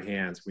washing our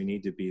hands. We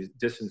need to be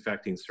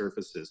disinfecting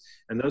surfaces,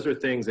 and those are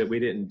things that we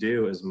didn't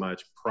do as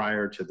much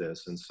prior to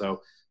this. And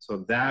so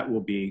So that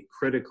will be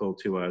critical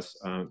to us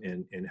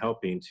in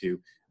helping to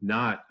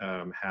not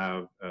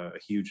have a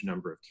huge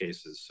number of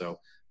cases. So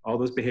all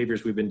those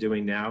behaviors we've been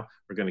doing now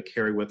are going to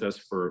carry with us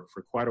for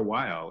quite a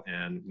while,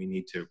 and we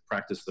need to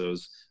practice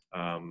those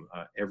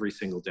every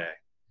single day.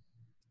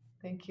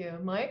 Thank you.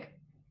 Mike?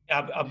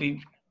 I'll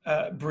be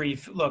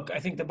brief. Look, I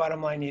think the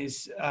bottom line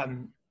is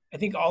I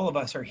think all of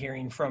us are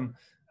hearing from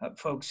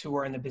folks who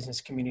are in the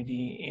business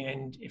community.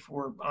 And if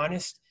we're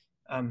honest,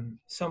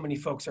 so many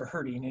folks are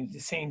hurting. And at the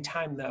same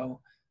time,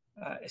 though,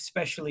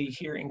 especially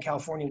here in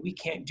California, we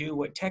can't do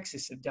what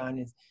Texas have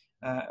done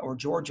or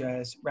Georgia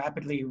has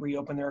rapidly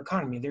reopened their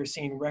economy. They're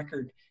seeing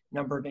record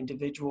number of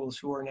individuals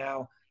who are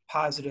now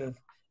positive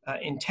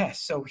in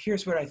tests. So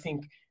here's what I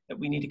think that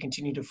we need to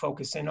continue to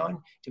focus in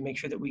on to make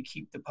sure that we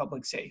keep the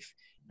public safe.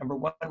 Number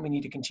one, we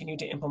need to continue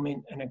to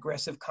implement an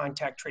aggressive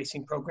contact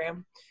tracing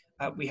program.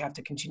 We have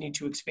to continue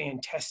to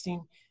expand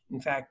testing. In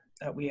fact,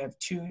 we have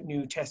 2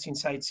 new testing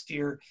sites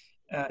here,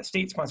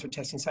 state-sponsored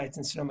testing sites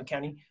in Sonoma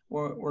County.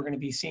 We're going to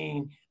be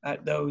seeing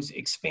those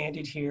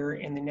expanded here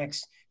in the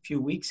next few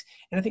weeks.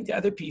 And I think the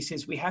other piece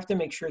is we have to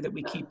make sure that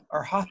we keep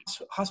our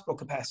hospital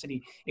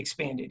capacity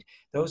expanded.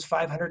 Those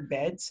 500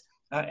 beds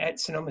at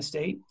Sonoma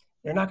State,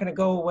 they're not going to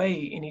go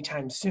away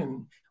anytime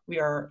soon. We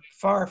are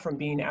far from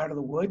being out of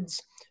the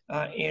woods,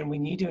 and we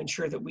need to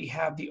ensure that we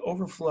have the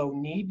overflow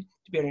need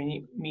to be able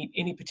to meet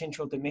any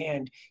potential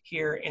demand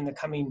here in the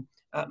coming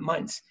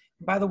months.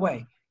 By the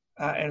way,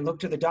 and look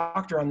to the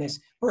doctor on this,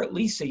 we're at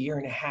least 1.5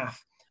 years,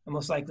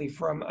 most likely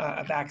from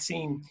a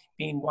vaccine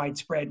being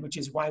widespread, which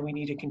is why we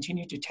need to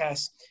continue to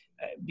test,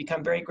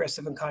 become very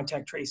aggressive in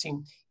contact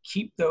tracing,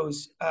 keep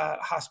those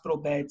hospital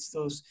beds,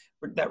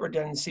 that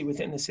redundancy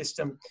within the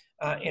system,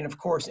 and of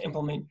course,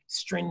 implement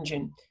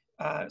stringent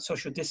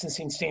social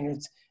distancing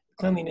standards,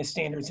 cleanliness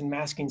standards, and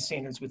masking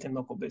standards within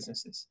local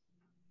businesses.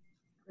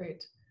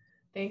 Great,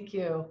 thank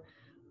you.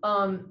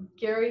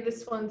 Gary,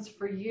 this one's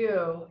for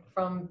you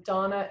from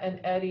Donna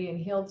and Eddie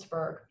in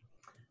Healdsburg.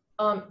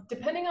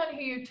 Depending on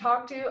who you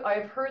talk to,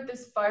 I've heard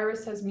this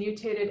virus has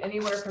mutated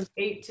anywhere from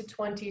 8 to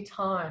 20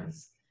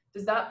 times.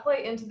 Does that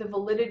play into the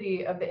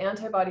validity of the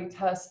antibody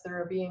tests that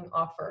are being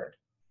offered?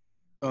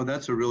 Oh,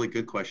 that's a really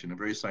good question, a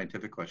very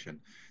scientific question.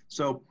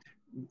 So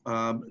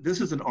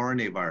this is an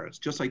RNA virus,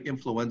 just like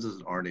influenza is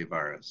an RNA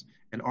virus.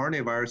 And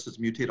RNA viruses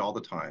mutate all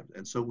the time.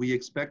 And so we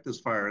expect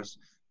this virus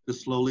to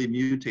slowly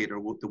mutate,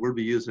 or the word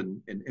we use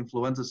in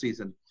influenza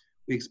season,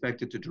 we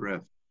expect it to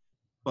drift.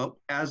 But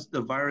as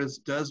the virus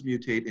does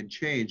mutate and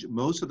change,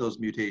 most of those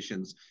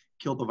mutations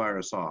kill the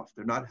virus off.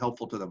 They're not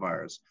helpful to the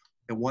virus.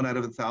 And 1 out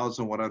of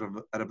 1,000, 1 out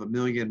of 1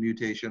 million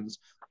mutations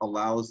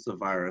allows the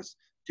virus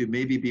to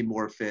maybe be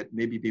more fit,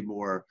 maybe be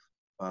more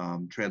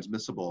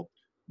transmissible.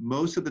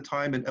 Most of the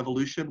time in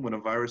evolution, when a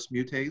virus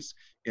mutates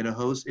in a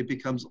host, it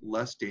becomes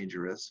less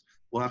dangerous.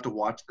 We'll have to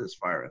watch this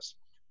virus.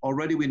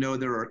 Already we know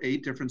there are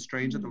 8 different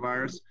strains of the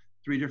virus,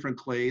 3 different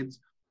clades.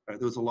 There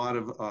was a lot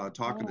of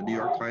talk in the New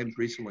York Times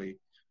recently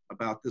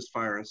about this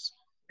virus.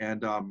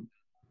 And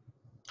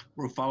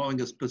we're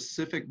following a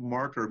specific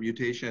marker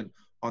mutation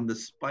on the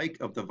spike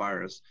of the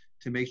virus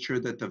to make sure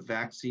that the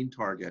vaccine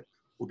target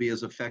will be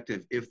as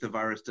effective if the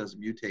virus does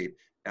mutate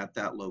at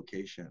that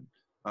location.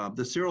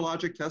 The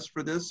serologic test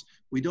for this,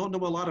 we don't know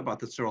a lot about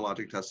the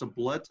serologic test. The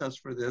blood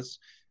test for this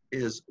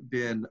has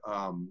been,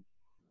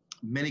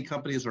 many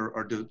companies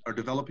are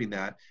developing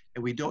that,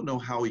 and we don't know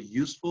how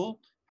useful,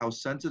 how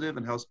sensitive,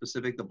 and how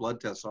specific the blood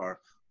tests are.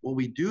 What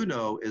we do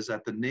know is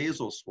that the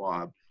nasal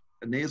swab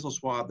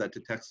that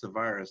detects the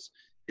virus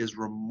is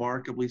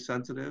remarkably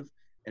sensitive.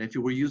 And if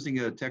you were using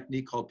a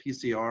technique called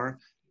PCR,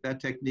 that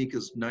technique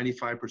is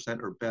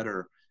 95% or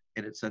better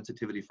in its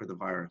sensitivity for the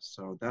virus.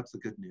 So that's the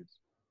good news.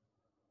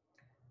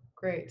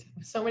 Great.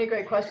 So many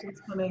great questions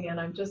coming in.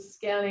 I'm just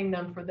scanning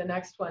them for the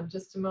next one.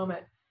 Just a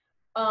moment.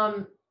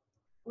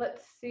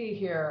 Let's see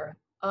here.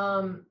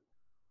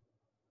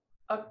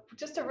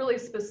 Just a really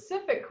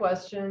specific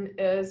question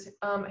is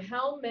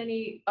how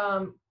many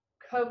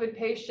COVID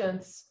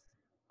patients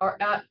are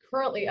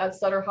currently at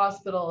Sutter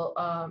Hospital,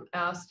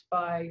 asked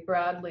by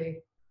Bradley.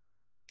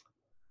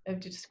 And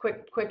just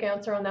quick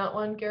answer on that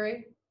one,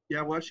 Gary?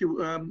 Yeah, well,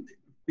 actually,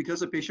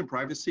 because of patient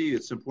privacy,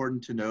 it's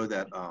important to know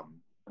that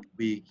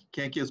we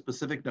can't give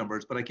specific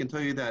numbers, but I can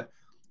tell you that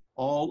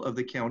all of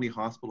the county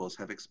hospitals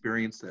have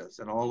experienced this,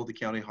 and all of the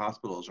county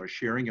hospitals are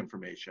sharing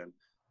information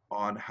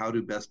on how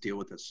to best deal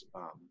with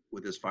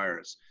this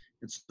virus.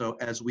 And so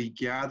as we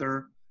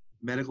gather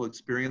medical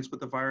experience with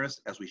the virus,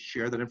 as we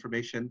share that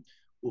information,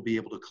 we'll be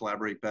able to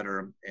collaborate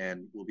better,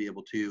 and we'll be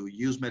able to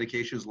use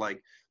medications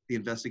like the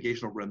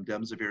investigational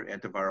remdesivir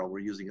antiviral we're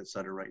using at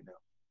Sutter right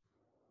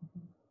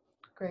now.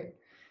 Great.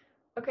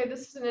 Okay,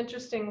 this is an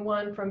interesting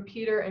one from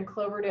Peter and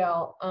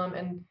Cloverdale,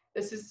 and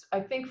this is, I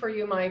think, for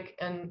you, Mike,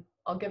 and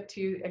I'll get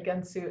to you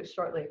again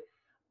shortly.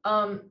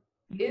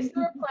 Is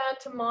there a plan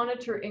to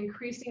monitor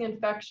increasing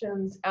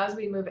infections as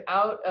we move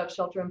out of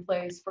shelter in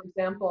place? For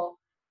example,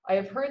 I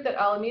have heard that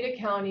Alameda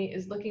County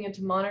is looking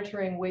into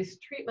monitoring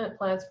waste treatment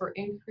plants for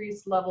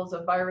increased levels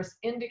of virus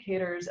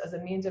indicators as a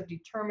means of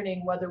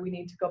determining whether we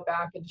need to go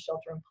back into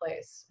shelter in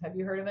place. Have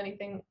you heard of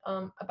anything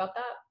about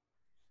that?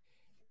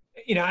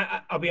 You know,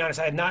 I'll be honest,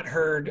 I have not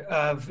heard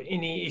of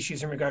any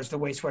issues in regards to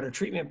wastewater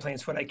treatment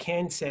plants. What I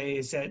can say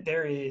is that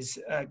there is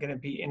going to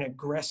be an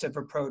aggressive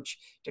approach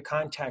to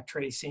contact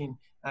tracing,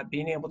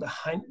 being able to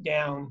hunt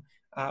down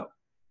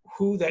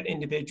who that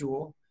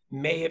individual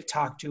may have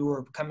talked to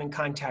or come in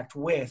contact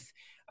with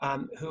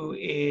who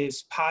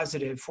is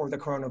positive for the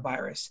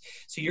coronavirus.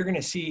 So you're going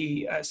to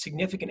see a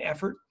significant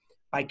effort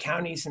by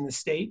counties in the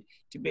state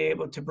to be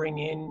able to bring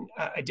in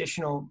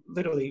additional,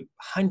 literally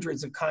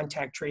hundreds of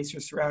contact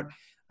tracers throughout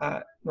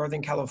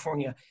Northern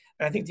California.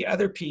 And I think the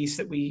other piece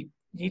that we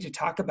need to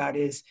talk about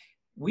is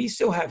we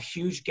still have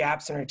huge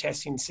gaps in our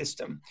testing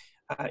system.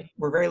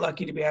 We're very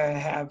lucky to be able to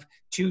have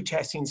 2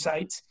 testing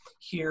sites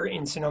here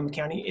in Sonoma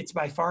County. It's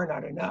by far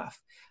not enough.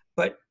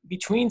 But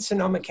between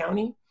Sonoma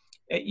County,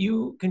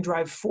 you can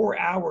drive 4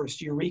 hours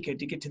to Eureka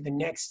to get to the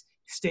next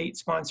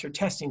state-sponsored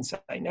testing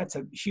site. And that's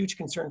a huge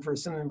concern for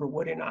Assemblymember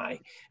Wood and I,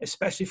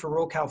 especially for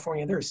rural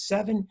California. There are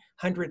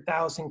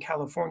 700,000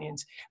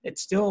 Californians that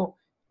still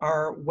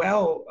are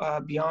well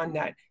beyond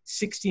that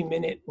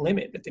 60-minute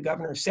limit that the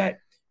governor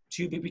set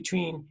to be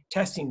between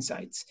testing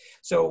sites.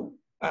 So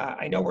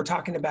I know we're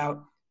talking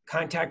about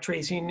contact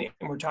tracing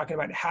and we're talking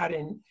about how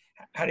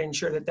to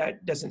ensure that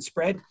that doesn't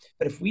spread.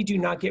 But if we do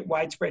not get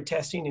widespread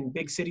testing in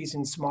big cities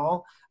and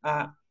small,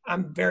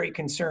 I'm very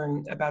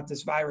concerned about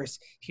this virus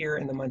here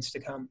in the months to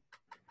come.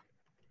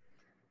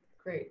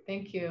 Great,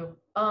 thank you.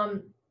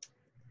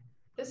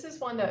 This is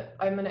one that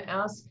I'm going to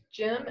ask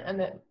Jim, and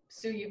that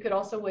Sue, you could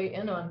also weigh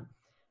in on.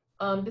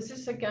 This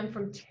is again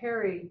from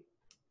Terry.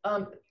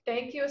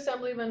 Thank you,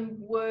 Assemblyman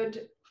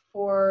Wood,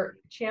 for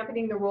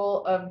championing the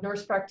role of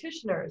nurse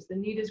practitioners. The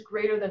need is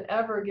greater than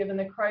ever given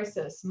the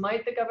crisis.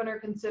 Might the governor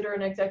consider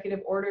an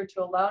executive order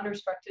to allow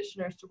nurse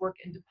practitioners to work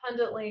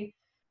independently,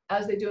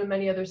 as they do in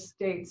many other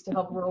states, to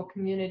help rural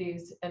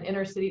communities and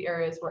inner city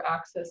areas where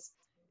access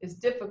is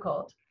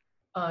difficult,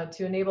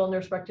 to enable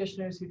nurse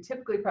practitioners who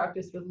typically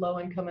practice with low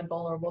income and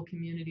vulnerable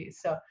communities?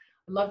 So I'd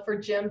love for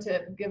Jim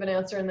to give an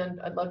answer, and then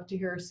I'd love to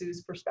hear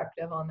Sue's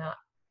perspective on that.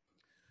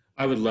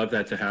 I would love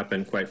that to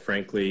happen, quite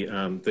frankly.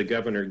 The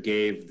governor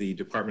gave the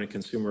Department of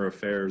Consumer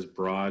Affairs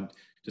broad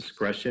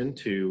discretion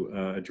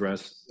to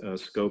address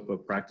scope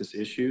of practice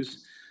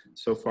issues.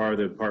 So far,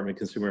 the Department of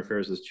Consumer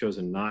Affairs has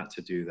chosen not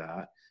to do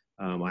that.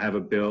 I have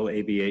a bill,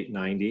 AB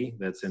 890,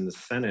 that's in the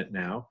Senate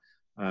now.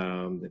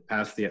 It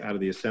passed out of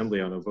the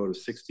Assembly on a vote of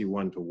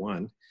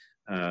 61-1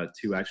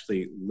 to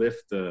actually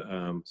lift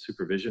the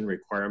supervision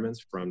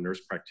requirements from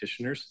nurse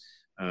practitioners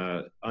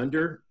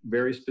under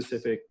very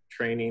specific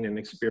training and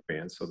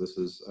experience. So this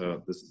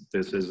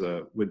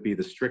would be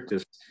the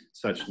strictest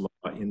such law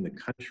in the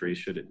country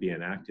should it be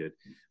enacted.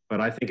 But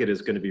I think it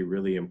is going to be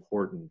really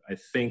important. I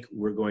think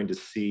we're going to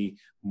see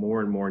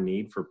more and more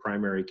need for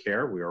primary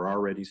care. We are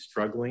already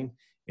struggling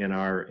in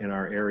our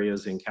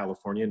areas in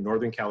California.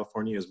 Northern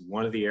California is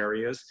one of the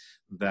areas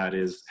that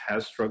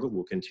has struggled,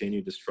 will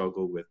continue to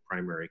struggle with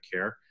primary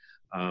care.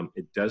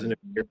 It doesn't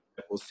appear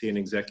that we'll see an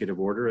executive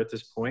order at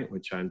this point,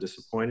 which I'm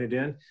disappointed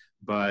in.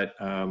 But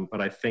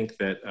I think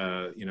that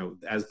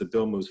as the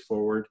bill moves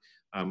forward,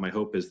 my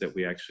hope is that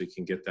we actually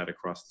can get that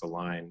across the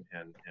line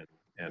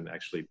and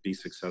actually be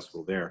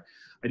successful there.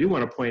 I do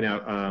want to point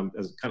out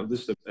as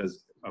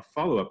a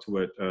follow-up to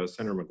what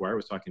Senator McGuire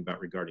was talking about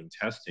regarding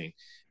testing,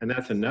 and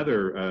that's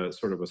another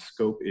sort of a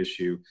scope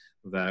issue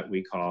that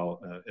we call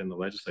in the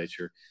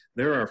legislature.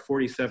 There are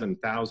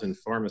 47,000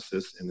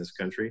 pharmacists in this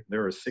country.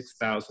 There are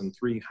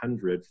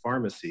 6,300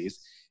 pharmacies,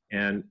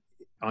 and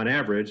on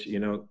average,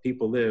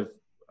 people live,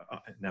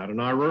 not in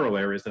our rural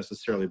areas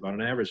necessarily, but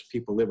on average,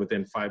 people live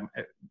within 5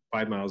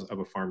 miles of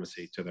a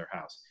pharmacy to their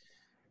house.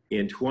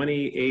 In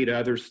 28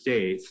 other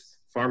states,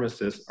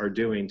 pharmacists are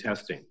doing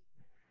testing.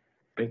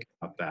 Think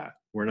about that.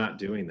 We're not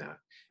doing that.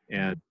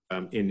 And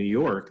in New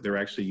York, they're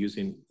actually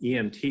using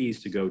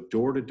EMTs to go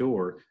door to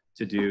door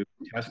to do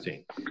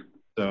testing.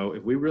 So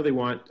if we really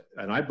want,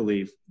 and I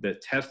believe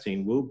that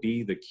testing will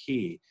be the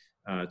key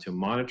to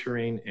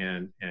monitoring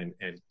and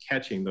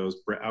catching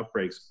those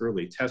outbreaks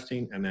early,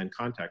 testing and then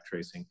contact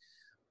tracing.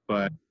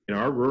 But in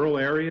our rural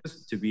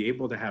areas, to be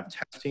able to have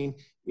testing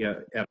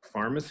at a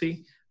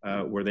pharmacy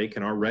where they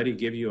can already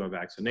give you a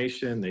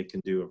vaccination, they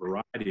can do a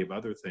variety of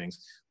other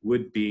things,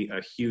 would be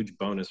a huge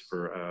bonus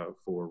for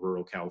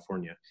rural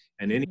California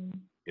and any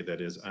area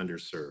that is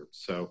underserved.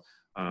 So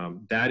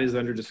that is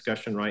under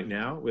discussion right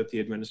now with the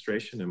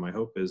administration, and my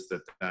hope is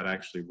that that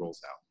actually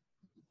rolls out.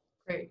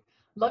 Great.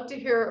 Love to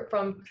hear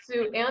from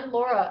Sue and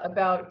Laura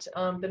about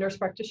the nurse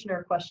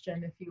practitioner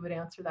question, if you would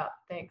answer that.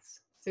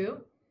 Thanks. Sue?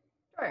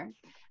 Sure.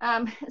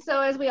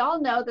 So as we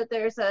all know that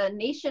there's a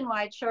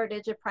nationwide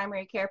shortage of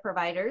primary care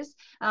providers,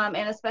 and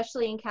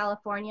especially in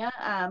California.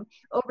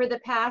 Over the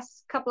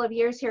past couple of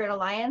years here at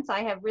Alliance, I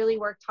have really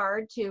worked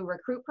hard to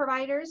recruit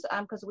providers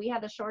because we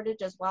had a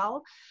shortage as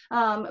well.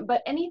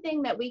 But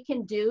anything that we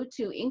can do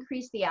to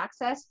increase the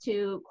access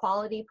to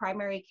quality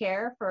primary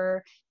care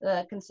for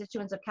the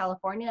constituents of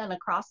California and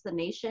across the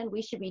nation,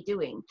 we should be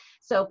doing.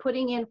 So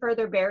putting in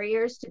further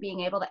barriers to being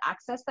able to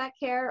access that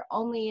care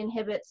only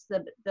inhibits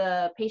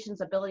the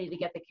patient's ability to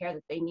get the care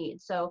that they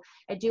need. So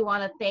I do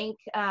want to thank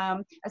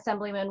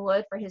Assemblyman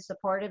Wood for his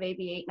support of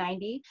AB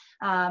 890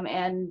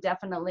 and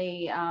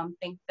definitely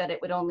think that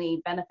it would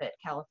only benefit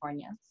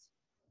Californians.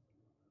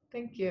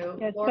 Thank you.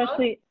 Yeah, Laura?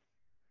 especially,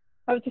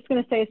 I was just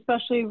going to say,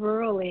 especially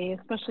rurally,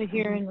 especially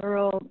here in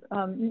rural,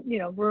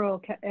 rural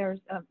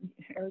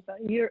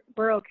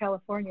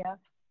California,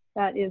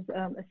 that is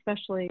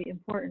especially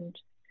important.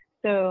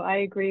 So I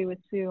agree with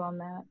Sue on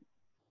that.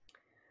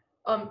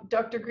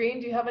 Dr. Green,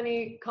 do you have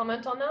any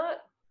comment on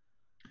that?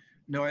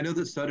 No, I know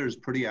that Sutter is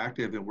pretty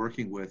active in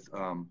working with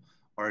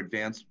our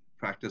advanced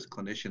practice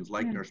clinicians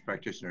like nurse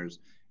practitioners.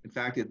 In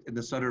fact, in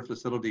the Sutter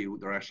facility,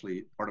 they're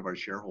actually part of our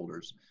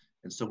shareholders.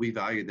 And so we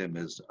value them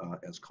as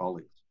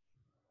colleagues.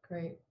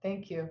 Great,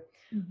 thank you.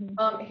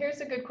 Mm-hmm. Here's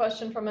a good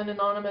question from an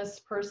anonymous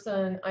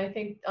person. I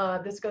think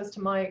this goes to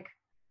Mike.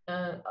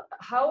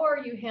 How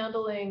are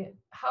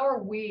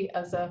we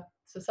as a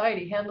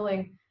society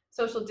handling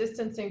social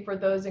distancing for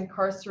those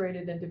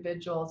incarcerated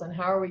individuals, and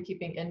how are we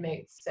keeping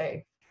inmates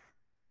safe?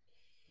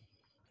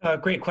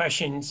 Great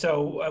question.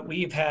 So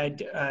we've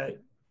had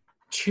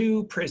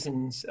 2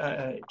 prisons,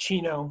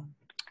 Chino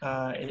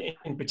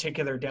in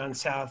particular down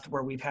south,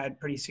 where we've had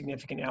pretty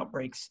significant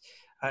outbreaks.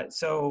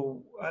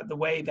 So the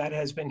way that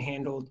has been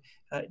handled,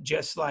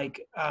 just like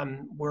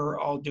we're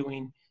all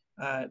doing,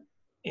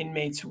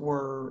 inmates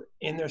were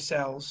in their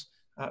cells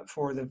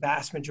for the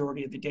vast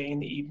majority of the day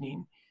and the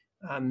evening.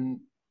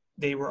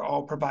 They were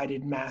all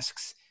provided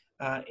masks,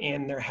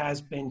 and there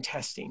has been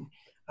testing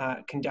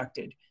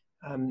conducted.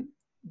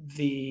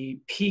 The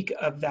peak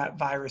of that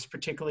virus,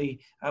 particularly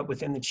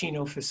within the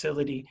Chino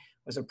facility,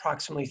 was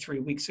approximately 3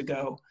 weeks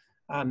ago.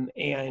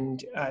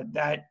 And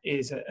that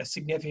is a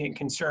significant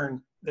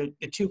concern. The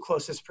 2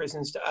 closest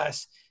prisons to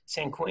us,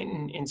 San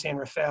Quentin and San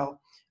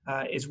Rafael,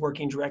 is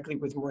working directly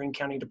with Marin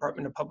County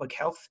Department of Public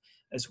Health,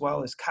 as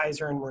well as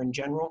Kaiser and Marin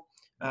General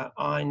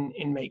on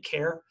inmate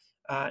care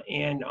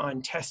and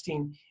on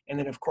testing. And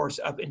then, of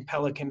course, up in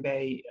Pelican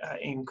Bay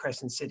in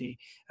Crescent City.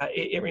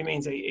 It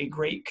remains a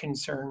great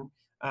concern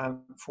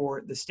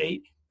for the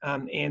state.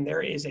 And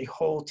there is a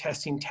whole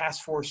testing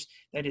task force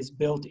that is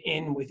built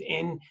in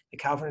within the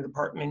California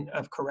Department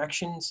of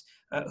Corrections,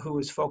 who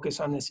is focused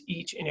on this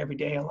each and every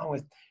day, along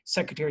with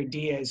Secretary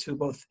Diaz, who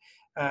both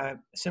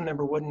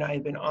Assemblymember Wood and I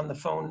have been on the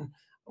phone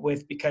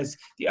with, because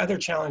the other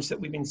challenge that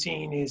we've been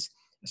seeing is,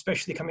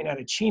 especially coming out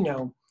of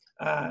Chino,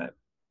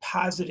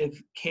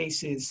 positive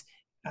cases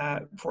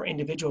for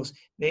individuals.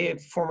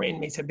 Former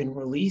inmates have been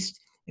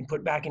released and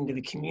put back into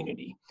the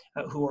community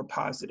who are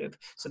positive.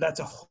 So that's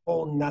a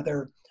whole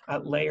nother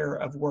layer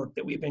of work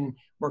that we've been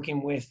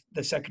working with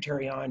the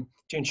secretary on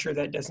to ensure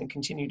that doesn't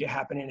continue to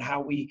happen, and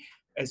how we,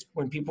 as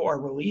when people are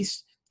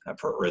released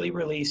for early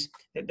release,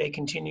 that they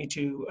continue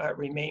to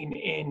remain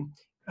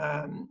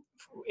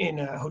in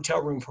a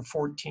hotel room for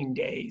 14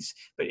 days.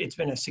 But it's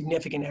been a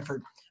significant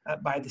effort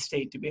by the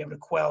state to be able to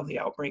quell the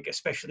outbreak,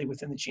 especially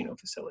within the Chino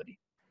facility.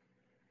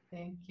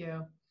 Thank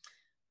you.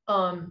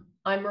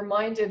 I'm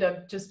reminded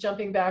of, just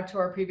jumping back to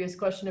our previous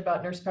question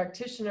about nurse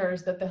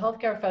practitioners, that the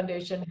Healthcare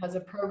Foundation has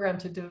a program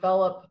to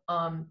develop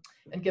and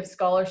give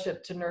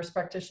scholarship to nurse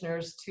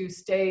practitioners to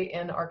stay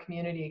in our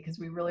community, because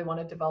we really want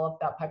to develop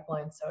that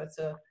pipeline. So it's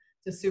a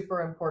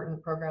super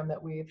important program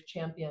that we've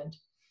championed.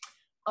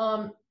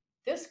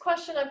 This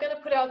question I'm going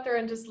to put out there,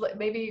 and just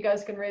maybe you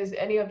guys can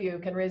any of you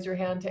can raise your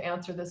hand to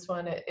answer this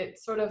one.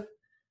 It's sort of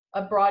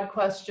a broad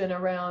question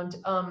around,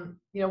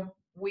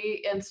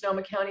 we in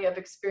Sonoma County have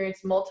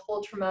experienced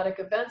multiple traumatic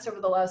events over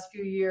the last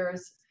few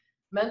years.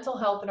 Mental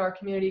health in our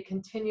community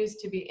continues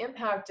to be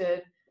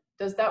impacted.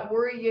 Does that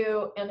worry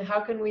you? And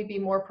how can we be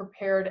more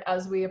prepared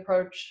as we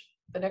approach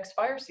the next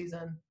fire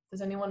season?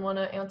 Does anyone want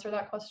to answer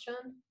that question?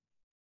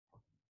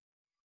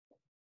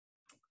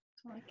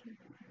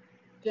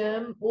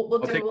 Jim,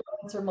 we'll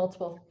answer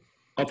multiple.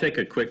 I'll take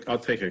a quick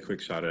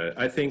shot at it.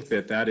 I think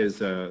that is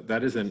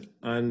an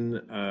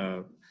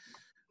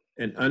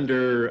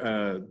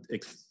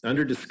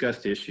under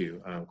discussed issue,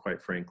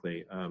 quite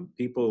frankly.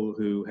 People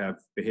who have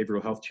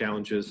behavioral health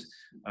challenges,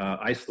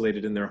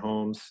 isolated in their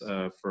homes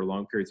for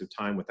long periods of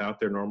time without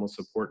their normal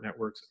support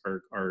networks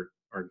are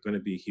going to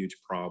be huge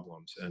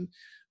problems. And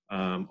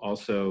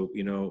also,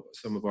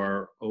 some of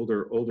our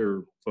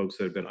older folks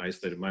that have been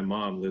isolated. My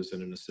mom lives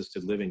in an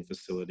assisted living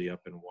facility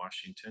up in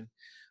Washington.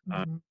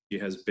 She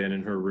has been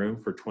in her room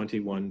for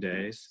 21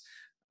 days,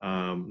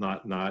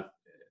 not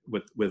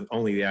with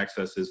only the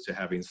accesses to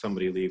having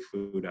somebody leave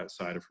food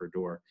outside of her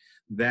door.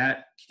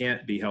 That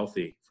can't be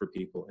healthy for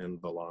people in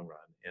the long run.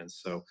 And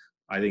so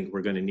I think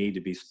we're going to need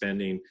to be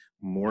spending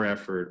more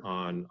effort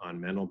on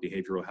mental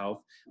behavioral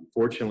health.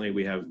 Fortunately,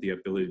 we have the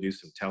ability to do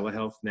some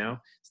telehealth now.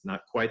 It's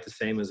not quite the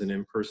same as an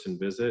in-person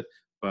visit,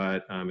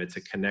 but it's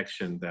a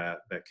connection that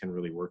can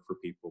really work for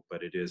people.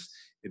 But it is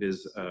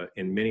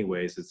in many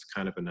ways, it's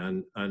kind of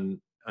an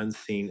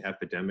unseen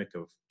epidemic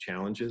of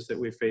challenges that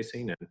we're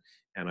facing,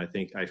 and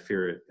I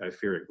fear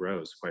it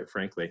grows, quite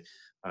frankly,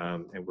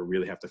 and we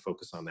really have to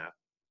focus on that.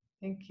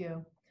 Thank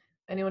you.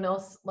 Anyone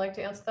else like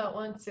to answer that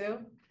one, Sue?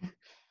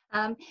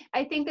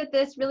 I think that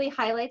this really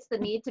highlights the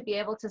need to be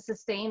able to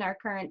sustain our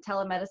current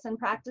telemedicine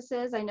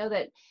practices. I know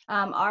that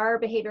our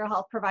behavioral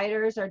health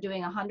providers are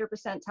doing 100%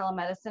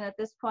 telemedicine at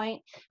this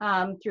point,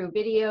 through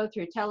video,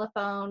 through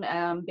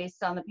telephone,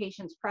 based on the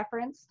patient's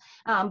preference.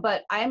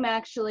 But I'm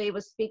actually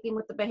was speaking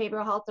with the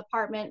behavioral health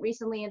department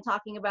recently and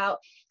talking about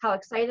how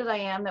excited I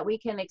am that we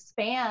can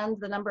expand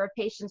the number of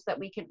patients that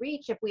we can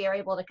reach if we are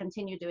able to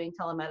continue doing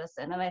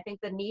telemedicine. And I think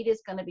the need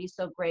is going to be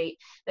so great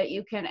that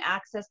you can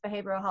access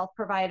behavioral health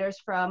providers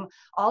from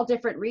all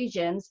different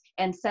regions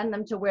and send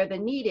them to where the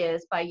need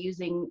is by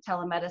using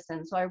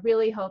telemedicine. So I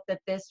really hope that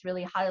this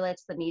really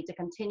highlights the need to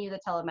continue the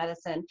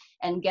telemedicine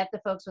and get the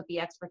folks with the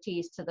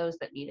expertise to those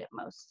that need it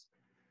most.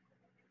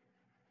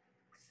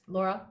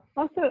 Laura?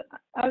 Also,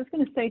 I was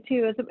going to say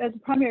too, as a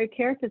primary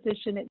care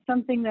physician, it's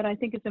something that I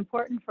think is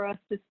important for us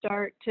to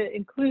start to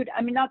include.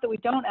 I mean, not that we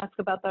don't ask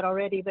about that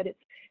already, but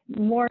it's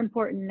more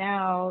important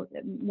now,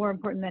 more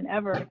important than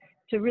ever,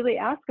 to really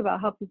ask about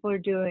how people are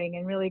doing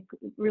and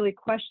really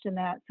question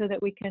that so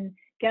that we can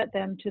get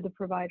them to the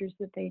providers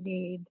that they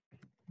need.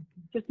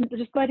 Just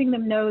letting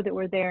them know that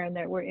we're there and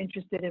that we're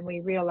interested and we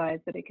realize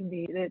that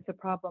it's a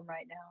problem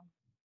right now.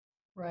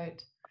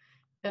 Right.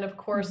 And of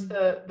course,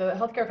 the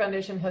Healthcare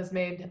Foundation has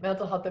made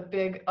mental health a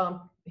big,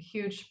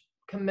 huge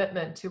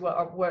commitment to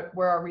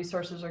where our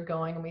resources are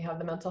going. And we have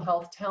the mental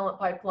health talent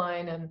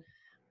pipeline, and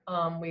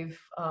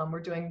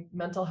we're doing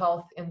mental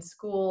health in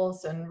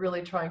schools and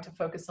really trying to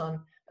focus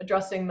on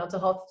addressing mental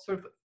health sort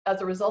of as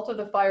a result of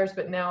the fires.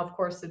 But now, of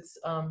course, it's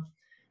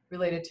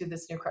related to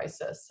this new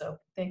crisis. So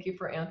thank you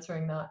for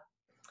answering that.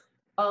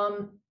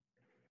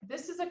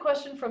 This is a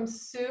question from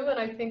Sue, and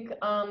I think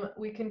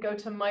we can go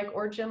to Mike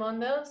or Jim on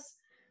this.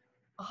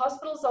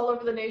 Hospitals all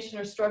over the nation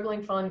are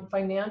struggling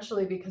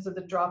financially because of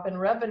the drop in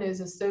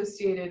revenues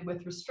associated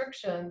with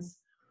restrictions.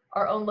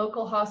 Our own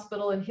local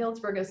hospital in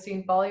Healdsburg has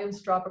seen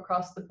volumes drop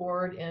across the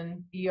board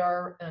in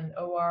ER and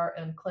OR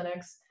and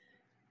clinics.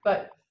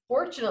 But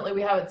fortunately,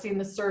 we haven't seen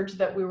the surge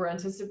that we were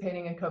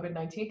anticipating in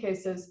COVID-19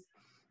 cases.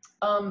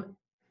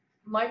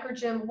 Mike or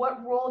Jim,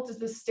 what role does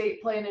the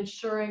state play in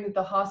ensuring that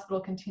the hospital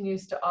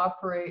continues to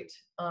operate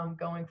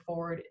going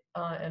forward?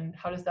 And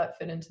how does that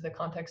fit into the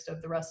context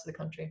of the rest of the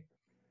country?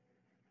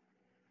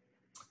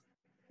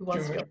 Who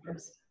wants to go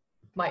first?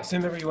 Mike.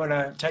 Cindy, you want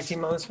to tag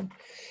team on this one?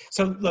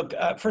 So look,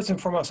 first and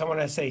foremost, I want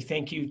to say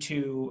thank you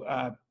to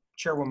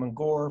Chairwoman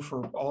Gore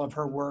for all of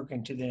her work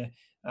and to the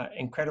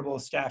incredible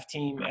staff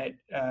team at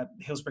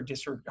Healdsburg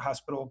District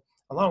Hospital,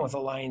 along with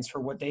Alliance,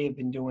 for what they have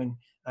been doing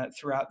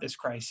throughout this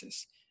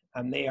crisis.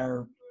 They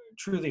are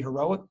truly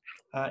heroic,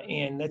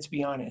 and let's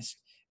be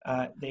honest,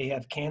 they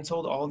have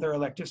canceled all their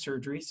elective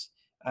surgeries.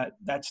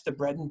 That's the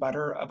bread and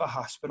butter of a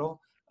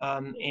hospital.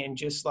 And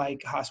just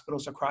like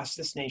hospitals across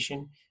this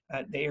nation,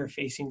 they are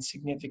facing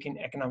significant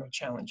economic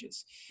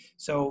challenges.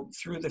 So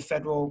through the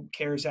federal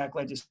CARES Act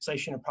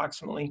legislation,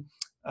 approximately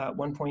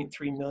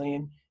 $1.3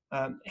 million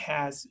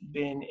has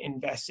been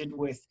invested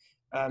with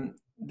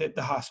the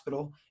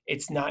hospital.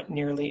 It's not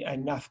nearly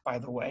enough, by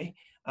the way,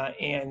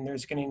 and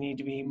there's going to need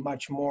to be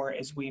much more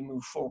as we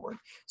move forward.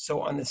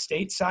 So on the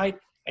state side,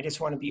 I just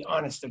want to be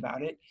honest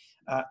about it.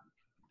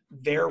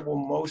 There will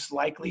most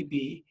likely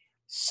be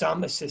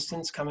some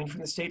assistance coming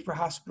from the state for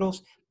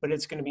hospitals, but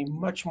it's going to be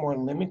much more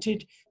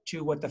limited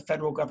to what the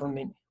federal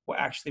government will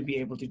actually be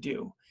able to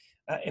do.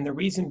 And the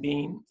reason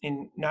being,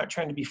 in not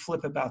trying to be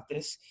flip about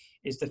this,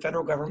 is the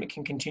federal government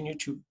can continue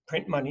to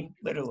print money,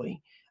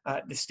 literally.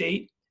 The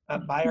state,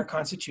 by our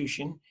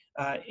Constitution,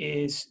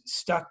 is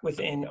stuck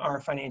within our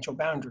financial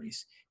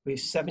boundaries. We have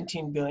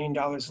 $17 billion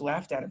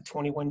left out of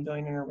 $21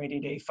 billion in our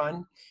rainy day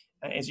fund.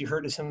 As you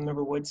heard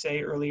Assemblymember Wood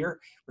say earlier,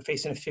 we're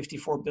facing a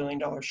 $54 billion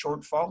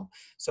shortfall.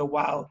 So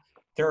while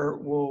there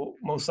will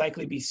most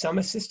likely be some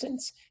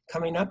assistance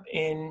coming up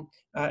in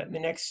the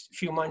next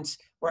few months,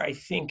 where I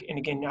think, and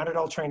again, not at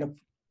all trying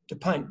to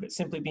punt, but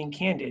simply being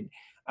candid,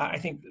 I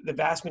think the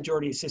vast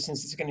majority of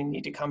assistance is going to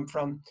need to come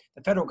from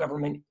the federal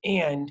government,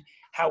 and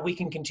how we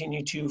can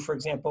continue to, for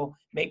example,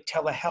 make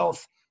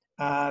telehealth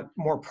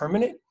more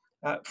permanent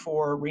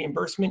for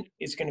reimbursement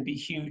is going to be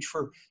huge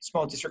for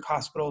small district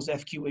hospitals,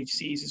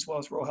 FQHCs, as well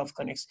as rural health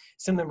clinics.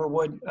 Assemblymember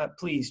Wood,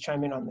 please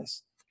chime in on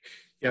this.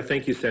 Yeah,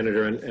 thank you,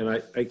 Senator. And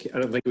I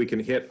don't think we can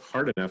hit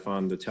hard enough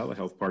on the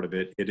telehealth part of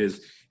it. It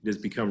has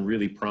become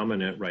really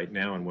prominent right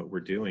now in what we're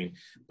doing,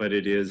 but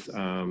it is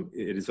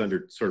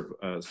under sort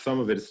of some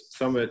of it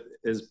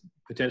is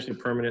potentially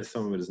permanent,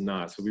 some of it is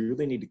not. So we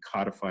really need to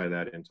codify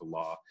that into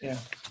law. Yeah.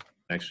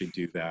 actually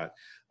do that.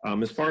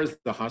 As far as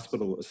the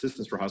hospital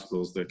assistance for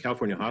hospitals, the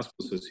California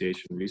Hospital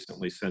Association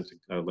recently sent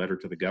a letter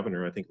to the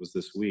governor, I think it was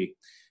this week,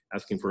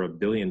 asking for $1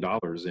 billion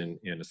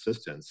in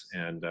assistance.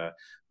 And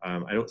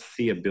I don't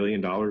see $1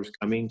 billion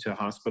coming to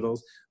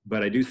hospitals,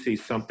 but I do see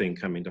something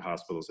coming to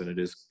hospitals, and it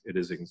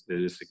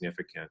is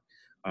significant.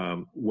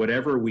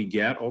 Whatever we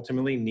get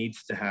ultimately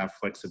needs to have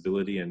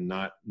flexibility and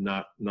not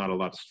a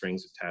lot of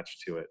strings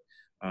attached to it.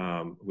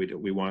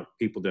 We want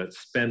people to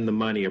spend the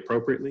money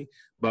appropriately,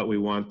 but we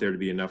want there to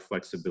be enough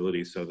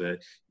flexibility so that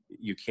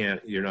your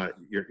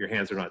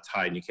hands are not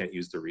tied and you can't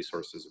use the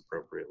resources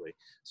appropriately.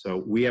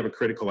 So we have a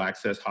critical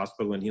access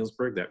hospital in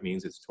Healdsburg. That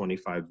means it's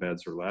 25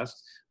 beds or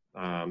less.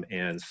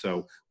 And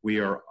so we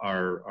are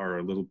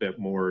a little bit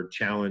more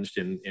challenged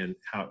in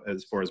how,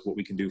 as far as what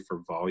we can do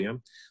for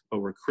volume, but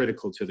we're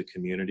critical to the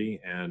community,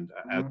 and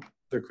as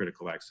other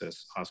critical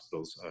access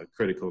hospitals,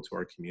 critical to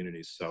our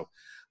communities. So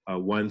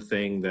one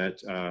thing that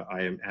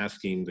I am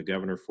asking the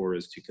governor for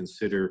is to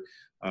consider,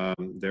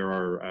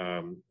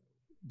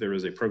 there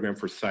is a program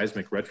for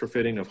seismic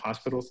retrofitting of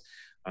hospitals.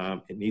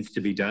 It needs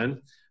to be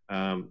done.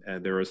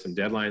 And there are some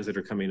deadlines that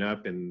are coming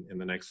up in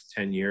the next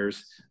 10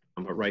 years.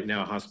 But right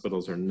now,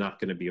 hospitals are not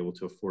going to be able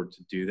to afford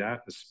to do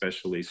that,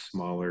 especially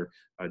smaller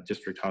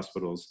district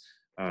hospitals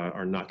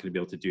are not going to be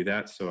able to do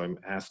that. So I'm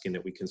asking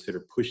that we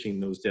consider pushing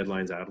those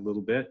deadlines out a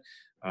little bit.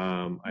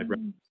 I'd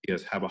rather see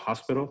us have a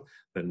hospital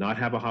than not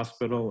have a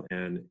hospital,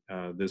 and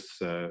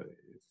this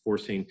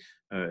forcing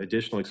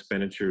additional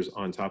expenditures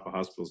on top of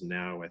hospitals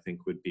now, I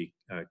think, would be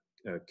a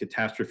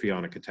catastrophe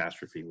on a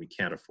catastrophe. We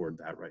can't afford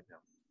that right now.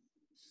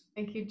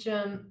 Thank you,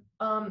 Jim.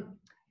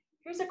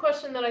 Here's a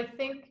question that I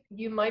think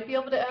you might be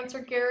able to answer,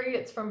 Gary.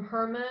 It's from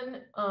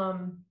Herman.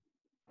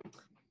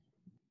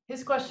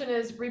 His question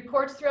is,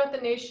 reports throughout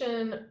the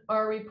nation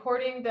are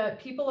reporting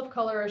that people of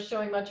color are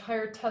showing much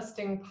higher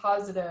testing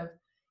positive.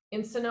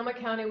 In Sonoma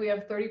County, we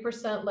have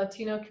 30%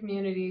 Latino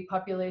community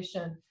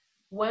population.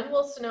 When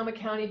will Sonoma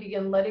County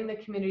begin letting the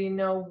community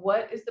know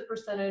what is the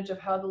percentage of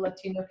how the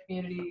Latino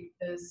community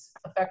is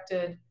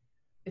affected?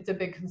 It's a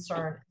big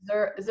concern.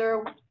 Is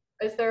there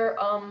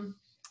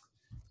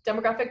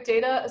demographic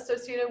data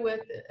associated with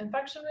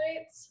infection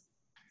rates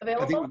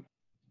available?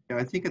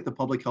 I think at the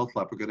Public Health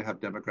Lab, we're going to have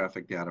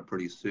demographic data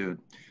pretty soon.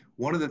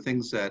 One of the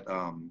things that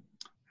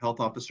Health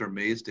Officer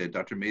Mays did,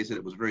 Dr. Mays did,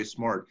 it was very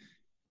smart.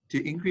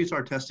 To increase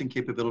our testing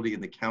capability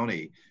in the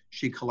county,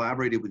 she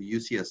collaborated with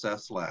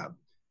UCSF's lab.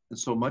 And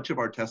so much of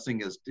our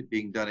testing is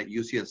being done at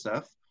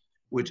UCSF,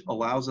 which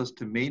allows us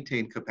to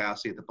maintain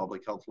capacity at the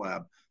Public Health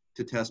Lab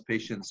to test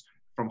patients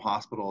from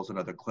hospitals and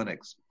other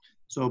clinics.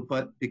 So,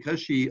 but because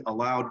she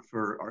allowed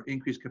for our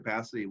increased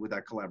capacity with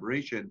that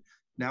collaboration,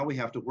 now we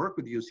have to work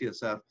with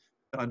UCSF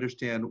to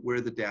understand where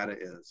the data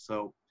is.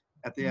 So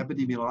at the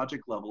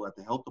epidemiologic level at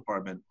the health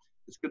department,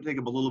 it's going to take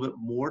them a little bit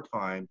more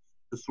time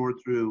to sort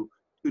through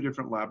 2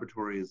 different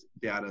laboratories'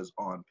 data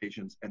on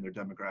patients and their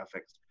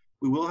demographics.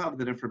 We will have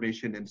that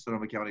information in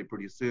Sonoma County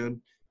pretty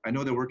soon. I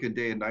know they're working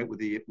day and night with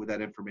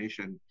that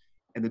information,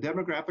 and the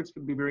demographics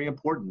can be very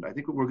important. I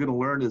think what we're going to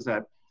learn is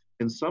that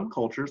in some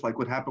cultures, like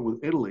what happened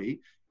with Italy,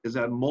 is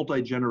that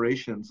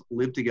multi-generations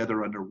live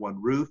together under one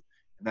roof,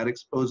 and that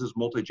exposes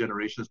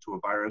multi-generations to a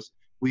virus.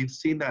 We've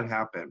seen that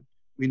happen.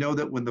 We know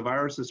that when the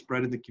virus is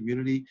spread in the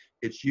community,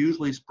 it's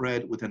usually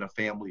spread within a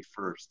family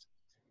first.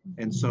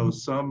 And so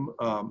some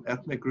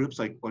ethnic groups,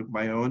 like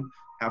my own,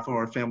 half of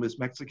our family is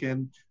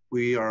Mexican,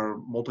 we are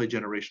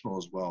multi-generational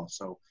as well.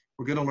 So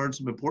we're going to learn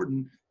some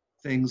important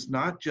things,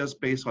 not just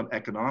based on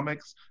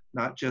economics,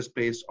 not just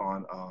based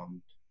on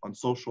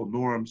social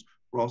norms.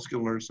 We're also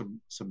going to learn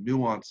some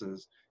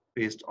nuances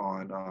based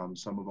on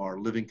some of our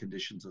living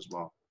conditions as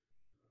well.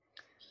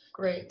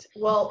 Great.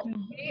 Well,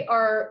 we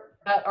are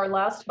at our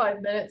last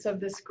 5 minutes of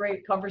this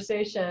great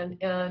conversation,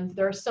 and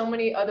there are so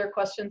many other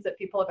questions that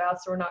people have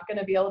asked, so we're not going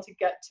to be able to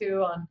get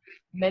to on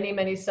many,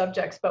 many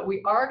subjects, but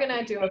we are going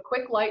to do a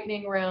quick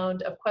lightning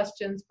round of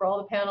questions for all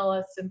the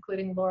panelists,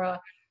 including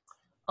Laura.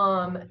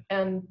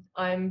 And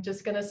I'm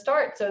just going to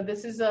start. So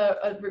this is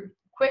a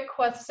quick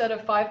set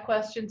of 5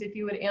 questions. If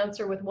you would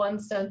answer with 1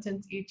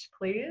 sentence each,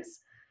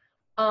 please.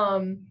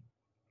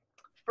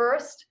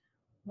 First,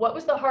 what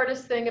was the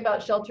hardest thing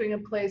about sheltering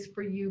in place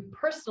for you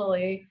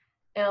personally?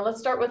 And let's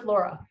start with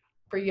Laura,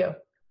 for you.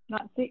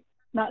 Not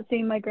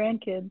seeing my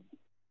grandkids.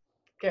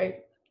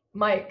 Okay,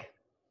 Mike.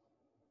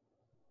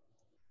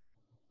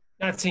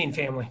 Not seeing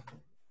family.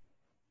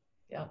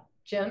 Yeah,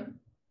 Jim.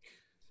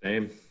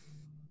 Same.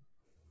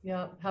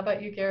 Yeah, how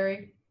about you,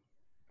 Gary?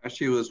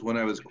 Actually, it was when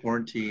I was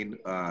quarantined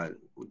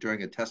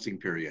during a testing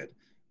period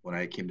when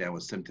I came down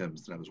with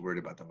symptoms and I was worried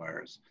about the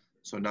virus.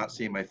 So not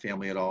seeing my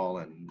family at all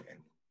and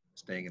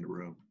staying in a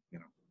room, you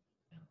know.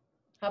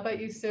 How about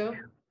you, Sue?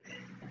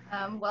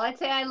 Well, I'd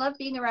say I love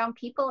being around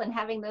people and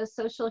having those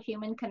social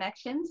human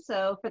connections.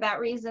 So for that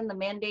reason, the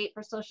mandate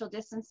for social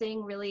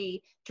distancing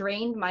really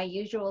drained my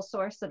usual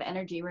source of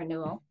energy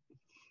renewal.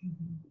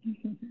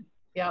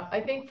 Yeah, I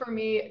think for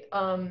me,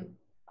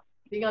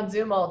 being on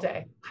Zoom all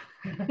day.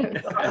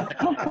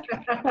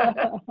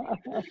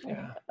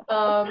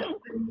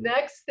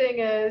 Next thing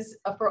is,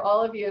 for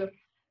all of you,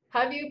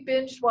 Have you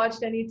binge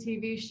watched any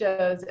TV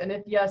shows? And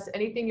if yes,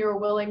 anything you're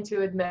willing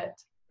to admit?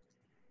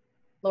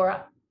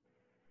 Laura?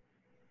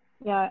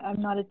 Yeah,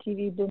 I'm not a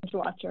TV binge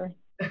watcher.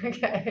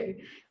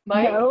 Okay.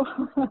 Mike? No.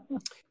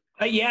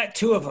 Yeah,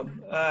 two of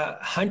them,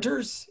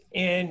 Hunters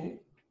and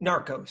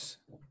Narcos.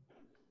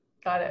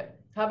 Got it.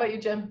 How about you,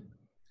 Jim?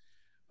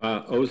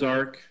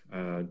 Ozark,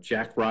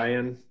 Jack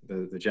Ryan,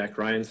 the Jack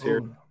Ryan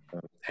series,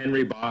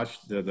 Henry Bosch,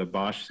 the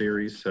Bosch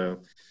series. So,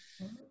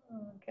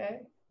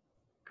 Okay,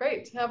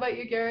 great. How about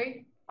you,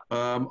 Gary?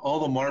 All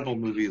the Marvel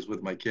movies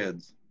with my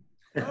kids.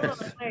 Oh,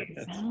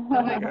 nice.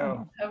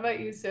 How about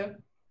you, Sue?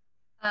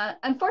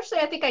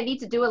 Unfortunately, I think I need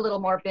to do a little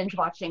more binge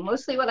watching.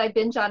 Mostly what I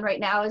binge on right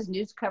now is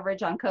news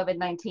coverage on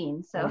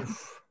COVID-19. So,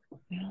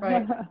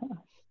 Right.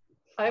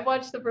 I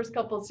watched the first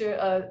couple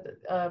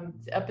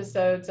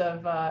episodes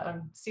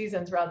of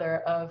seasons rather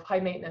of High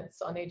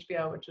Maintenance on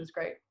HBO, which was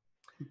great.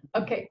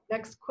 Okay,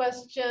 next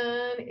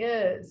question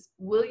is,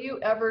 will you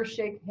ever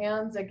shake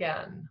hands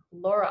again?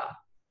 Laura.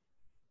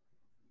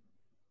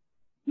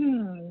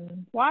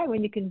 Why,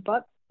 when you can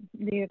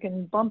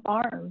bump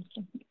arms?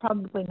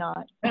 Probably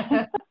not.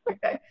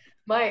 Okay.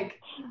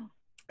 Mike.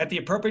 At the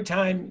appropriate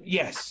time,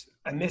 yes.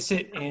 I miss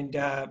it, and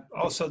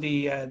also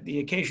the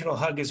occasional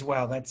hug as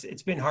well.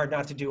 It's been hard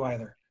not to do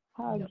either.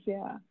 Hugs,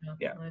 yeah.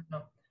 Yeah. I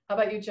know. How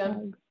about you, Jim?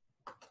 Hugs.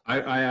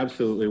 I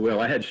absolutely will.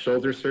 I had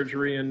shoulder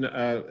surgery in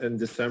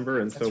December,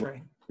 and so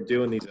Right. we're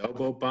doing these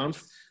elbow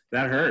bumps.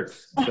 That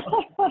hurts.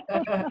 So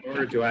in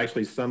order to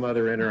actually some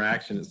other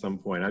interaction at some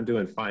point. I'm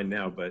doing fine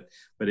now, but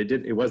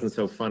it wasn't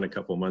so fun a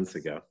couple months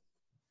ago.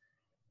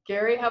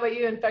 Gary, how about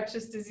you?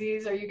 Infectious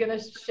disease. Are you going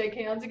to shake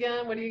hands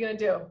again? What are you going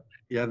to do?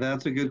 Yeah,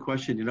 that's a good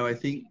question. You know, I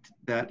think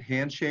that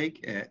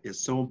handshake is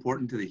so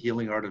important to the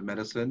healing art of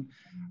medicine.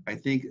 I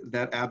think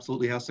that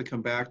absolutely has to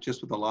come back,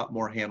 just with a lot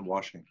more hand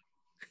washing.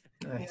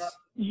 Nice.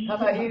 Yeah. How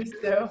about you,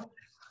 Sue?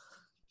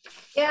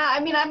 yeah, I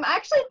mean, I'm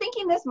actually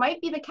thinking this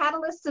might be the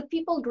catalyst of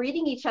people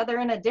greeting each other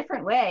in a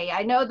different way.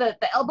 I know that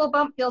the elbow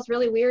bump feels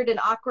really weird and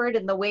awkward,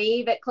 and the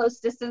wave at close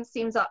distance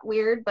seems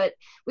weird, but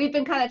we've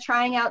been kind of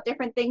trying out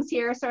different things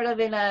here, sort of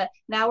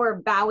now we're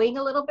bowing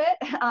a little bit,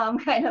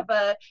 kind of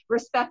a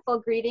respectful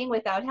greeting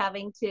without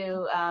having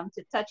to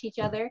touch each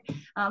other.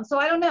 So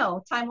I don't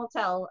know, time will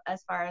tell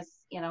as far as,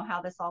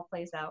 how this all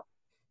plays out.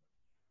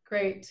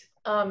 Great.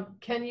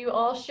 Can you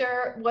all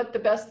share what the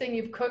best thing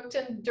you've cooked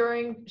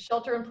during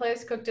shelter in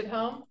place, cooked at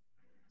home?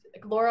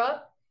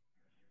 Laura?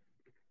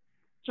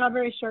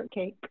 Strawberry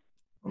shortcake.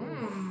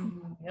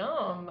 Yum.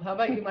 How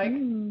about you, Mike?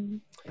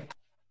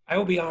 I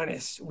will be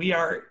honest, we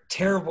are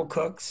terrible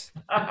cooks.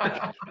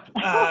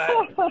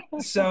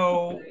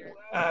 So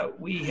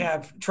we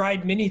have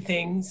tried many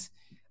things.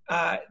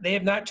 They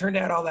have not turned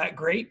out all that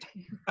great,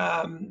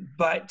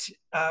 but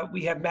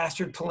we have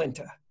mastered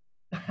polenta.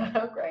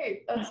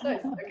 Great, that's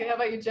nice. Okay, how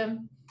about you,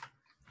 Jim?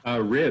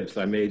 Ribs.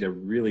 I made a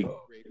really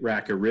great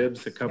rack of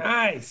ribs a couple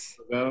Nice.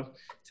 months ago.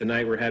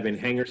 Tonight we're having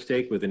hanger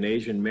steak with an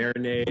Asian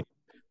marinade,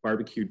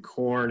 barbecued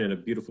corn, and a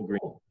beautiful green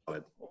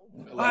salad.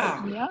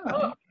 Wow. Yeah.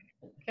 Oh,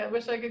 I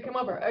wish I could come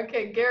over.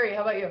 Okay, Gary,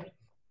 how about you?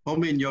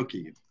 Homemade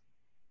gnocchi.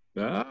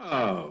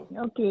 Oh.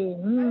 Okay.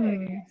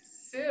 Hey,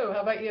 Sue,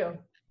 how about you?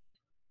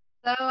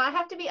 So I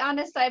have to be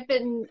honest, I've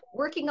been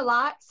working a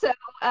lot. So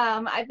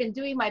I've been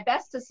doing my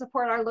best to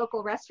support our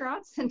local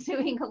restaurants and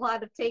doing a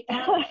lot of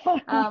takeout.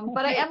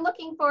 But I am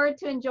looking forward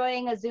to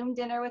enjoying a Zoom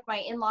dinner with my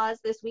in-laws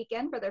this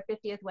weekend for their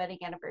 50th wedding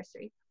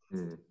anniversary.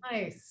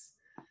 Nice.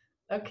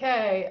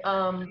 Okay,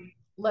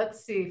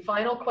 let's see.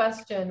 Final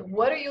question.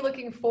 What are you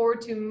looking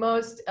forward to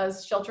most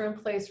as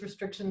shelter-in-place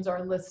restrictions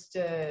are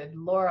listed?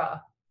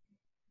 Laura?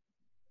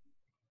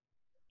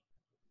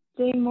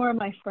 Seeing more of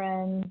my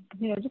friends,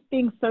 just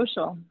being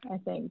social, I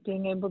think,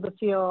 being able to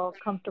feel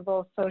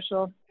comfortable,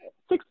 social,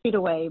 6 feet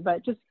away,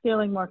 but just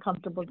feeling more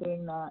comfortable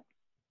doing that.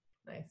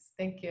 Nice,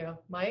 thank you.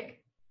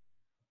 Mike?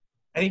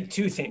 I think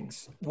two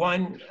things.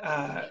 One,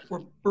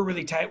 we're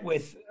really tight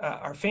with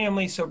our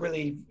family, so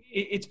really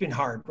it's been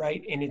hard,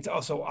 right? And it's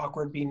also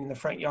awkward being in the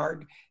front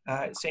yard,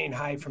 saying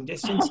hi from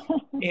distance.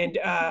 And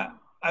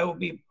I will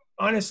be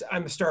honest,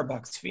 I'm a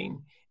Starbucks fiend,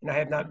 and I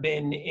have not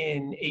been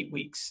in 8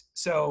 weeks.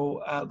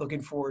 So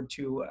looking forward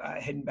to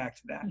heading back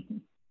to that.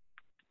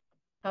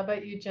 How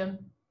about you, Jim?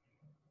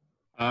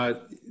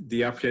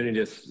 The opportunity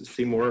to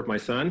see more of my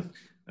son.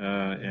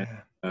 And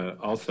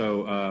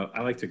also,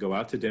 I like to go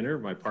out to dinner.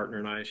 My partner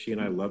and I, she and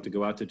I love to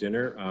go out to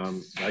dinner. I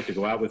like to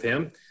go out with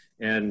him.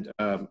 And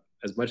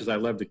as much as I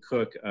love to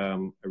cook,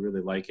 I really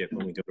like it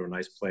when we go to a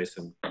nice place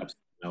and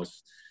have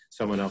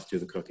someone else do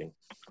the cooking.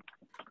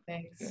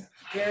 Thanks.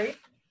 Gary?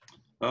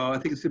 I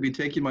think it's going to be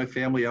taking my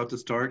family out to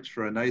Stark's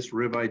for a nice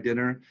ribeye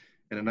dinner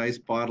and a nice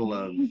bottle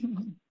of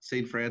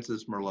St.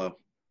 Francis Merlot.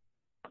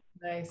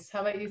 Nice.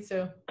 How about you,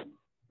 Sue?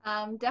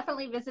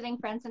 Definitely visiting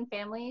friends and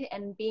family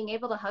and being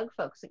able to hug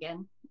folks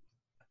again.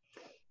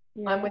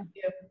 Yeah. I'm with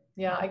you.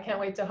 Yeah, I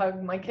can't wait to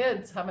hug my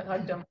kids. Haven't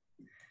hugged them.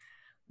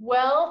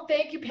 Well,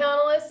 thank you,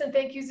 panelists, and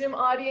thank you, Zoom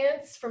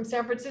audience from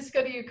San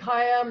Francisco to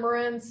Ukiah,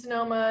 Marin,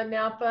 Sonoma,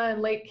 Napa,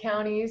 and Lake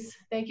counties.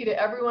 Thank you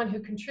to everyone who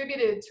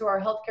contributed to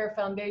our Healthcare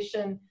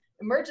Foundation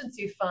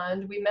emergency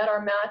fund, we met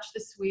our match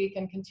this week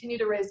and continue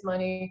to raise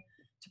money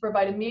to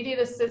provide immediate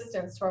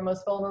assistance to our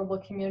most vulnerable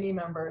community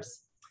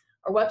members.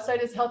 Our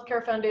website is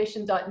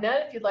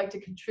healthcarefoundation.net if you'd like to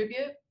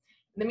contribute.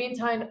 In the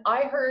meantime,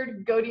 I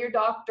heard go to your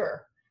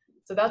doctor.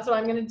 So that's what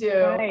I'm going to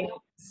do. Right.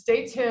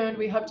 Stay tuned.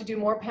 We hope to do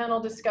more panel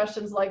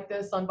discussions like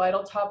this on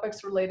vital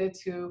topics related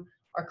to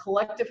our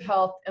collective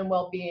health and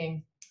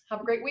well-being.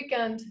 Have a great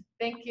weekend.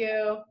 Thank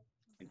you.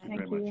 Thank you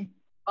very much. you.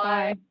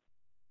 Bye. Bye.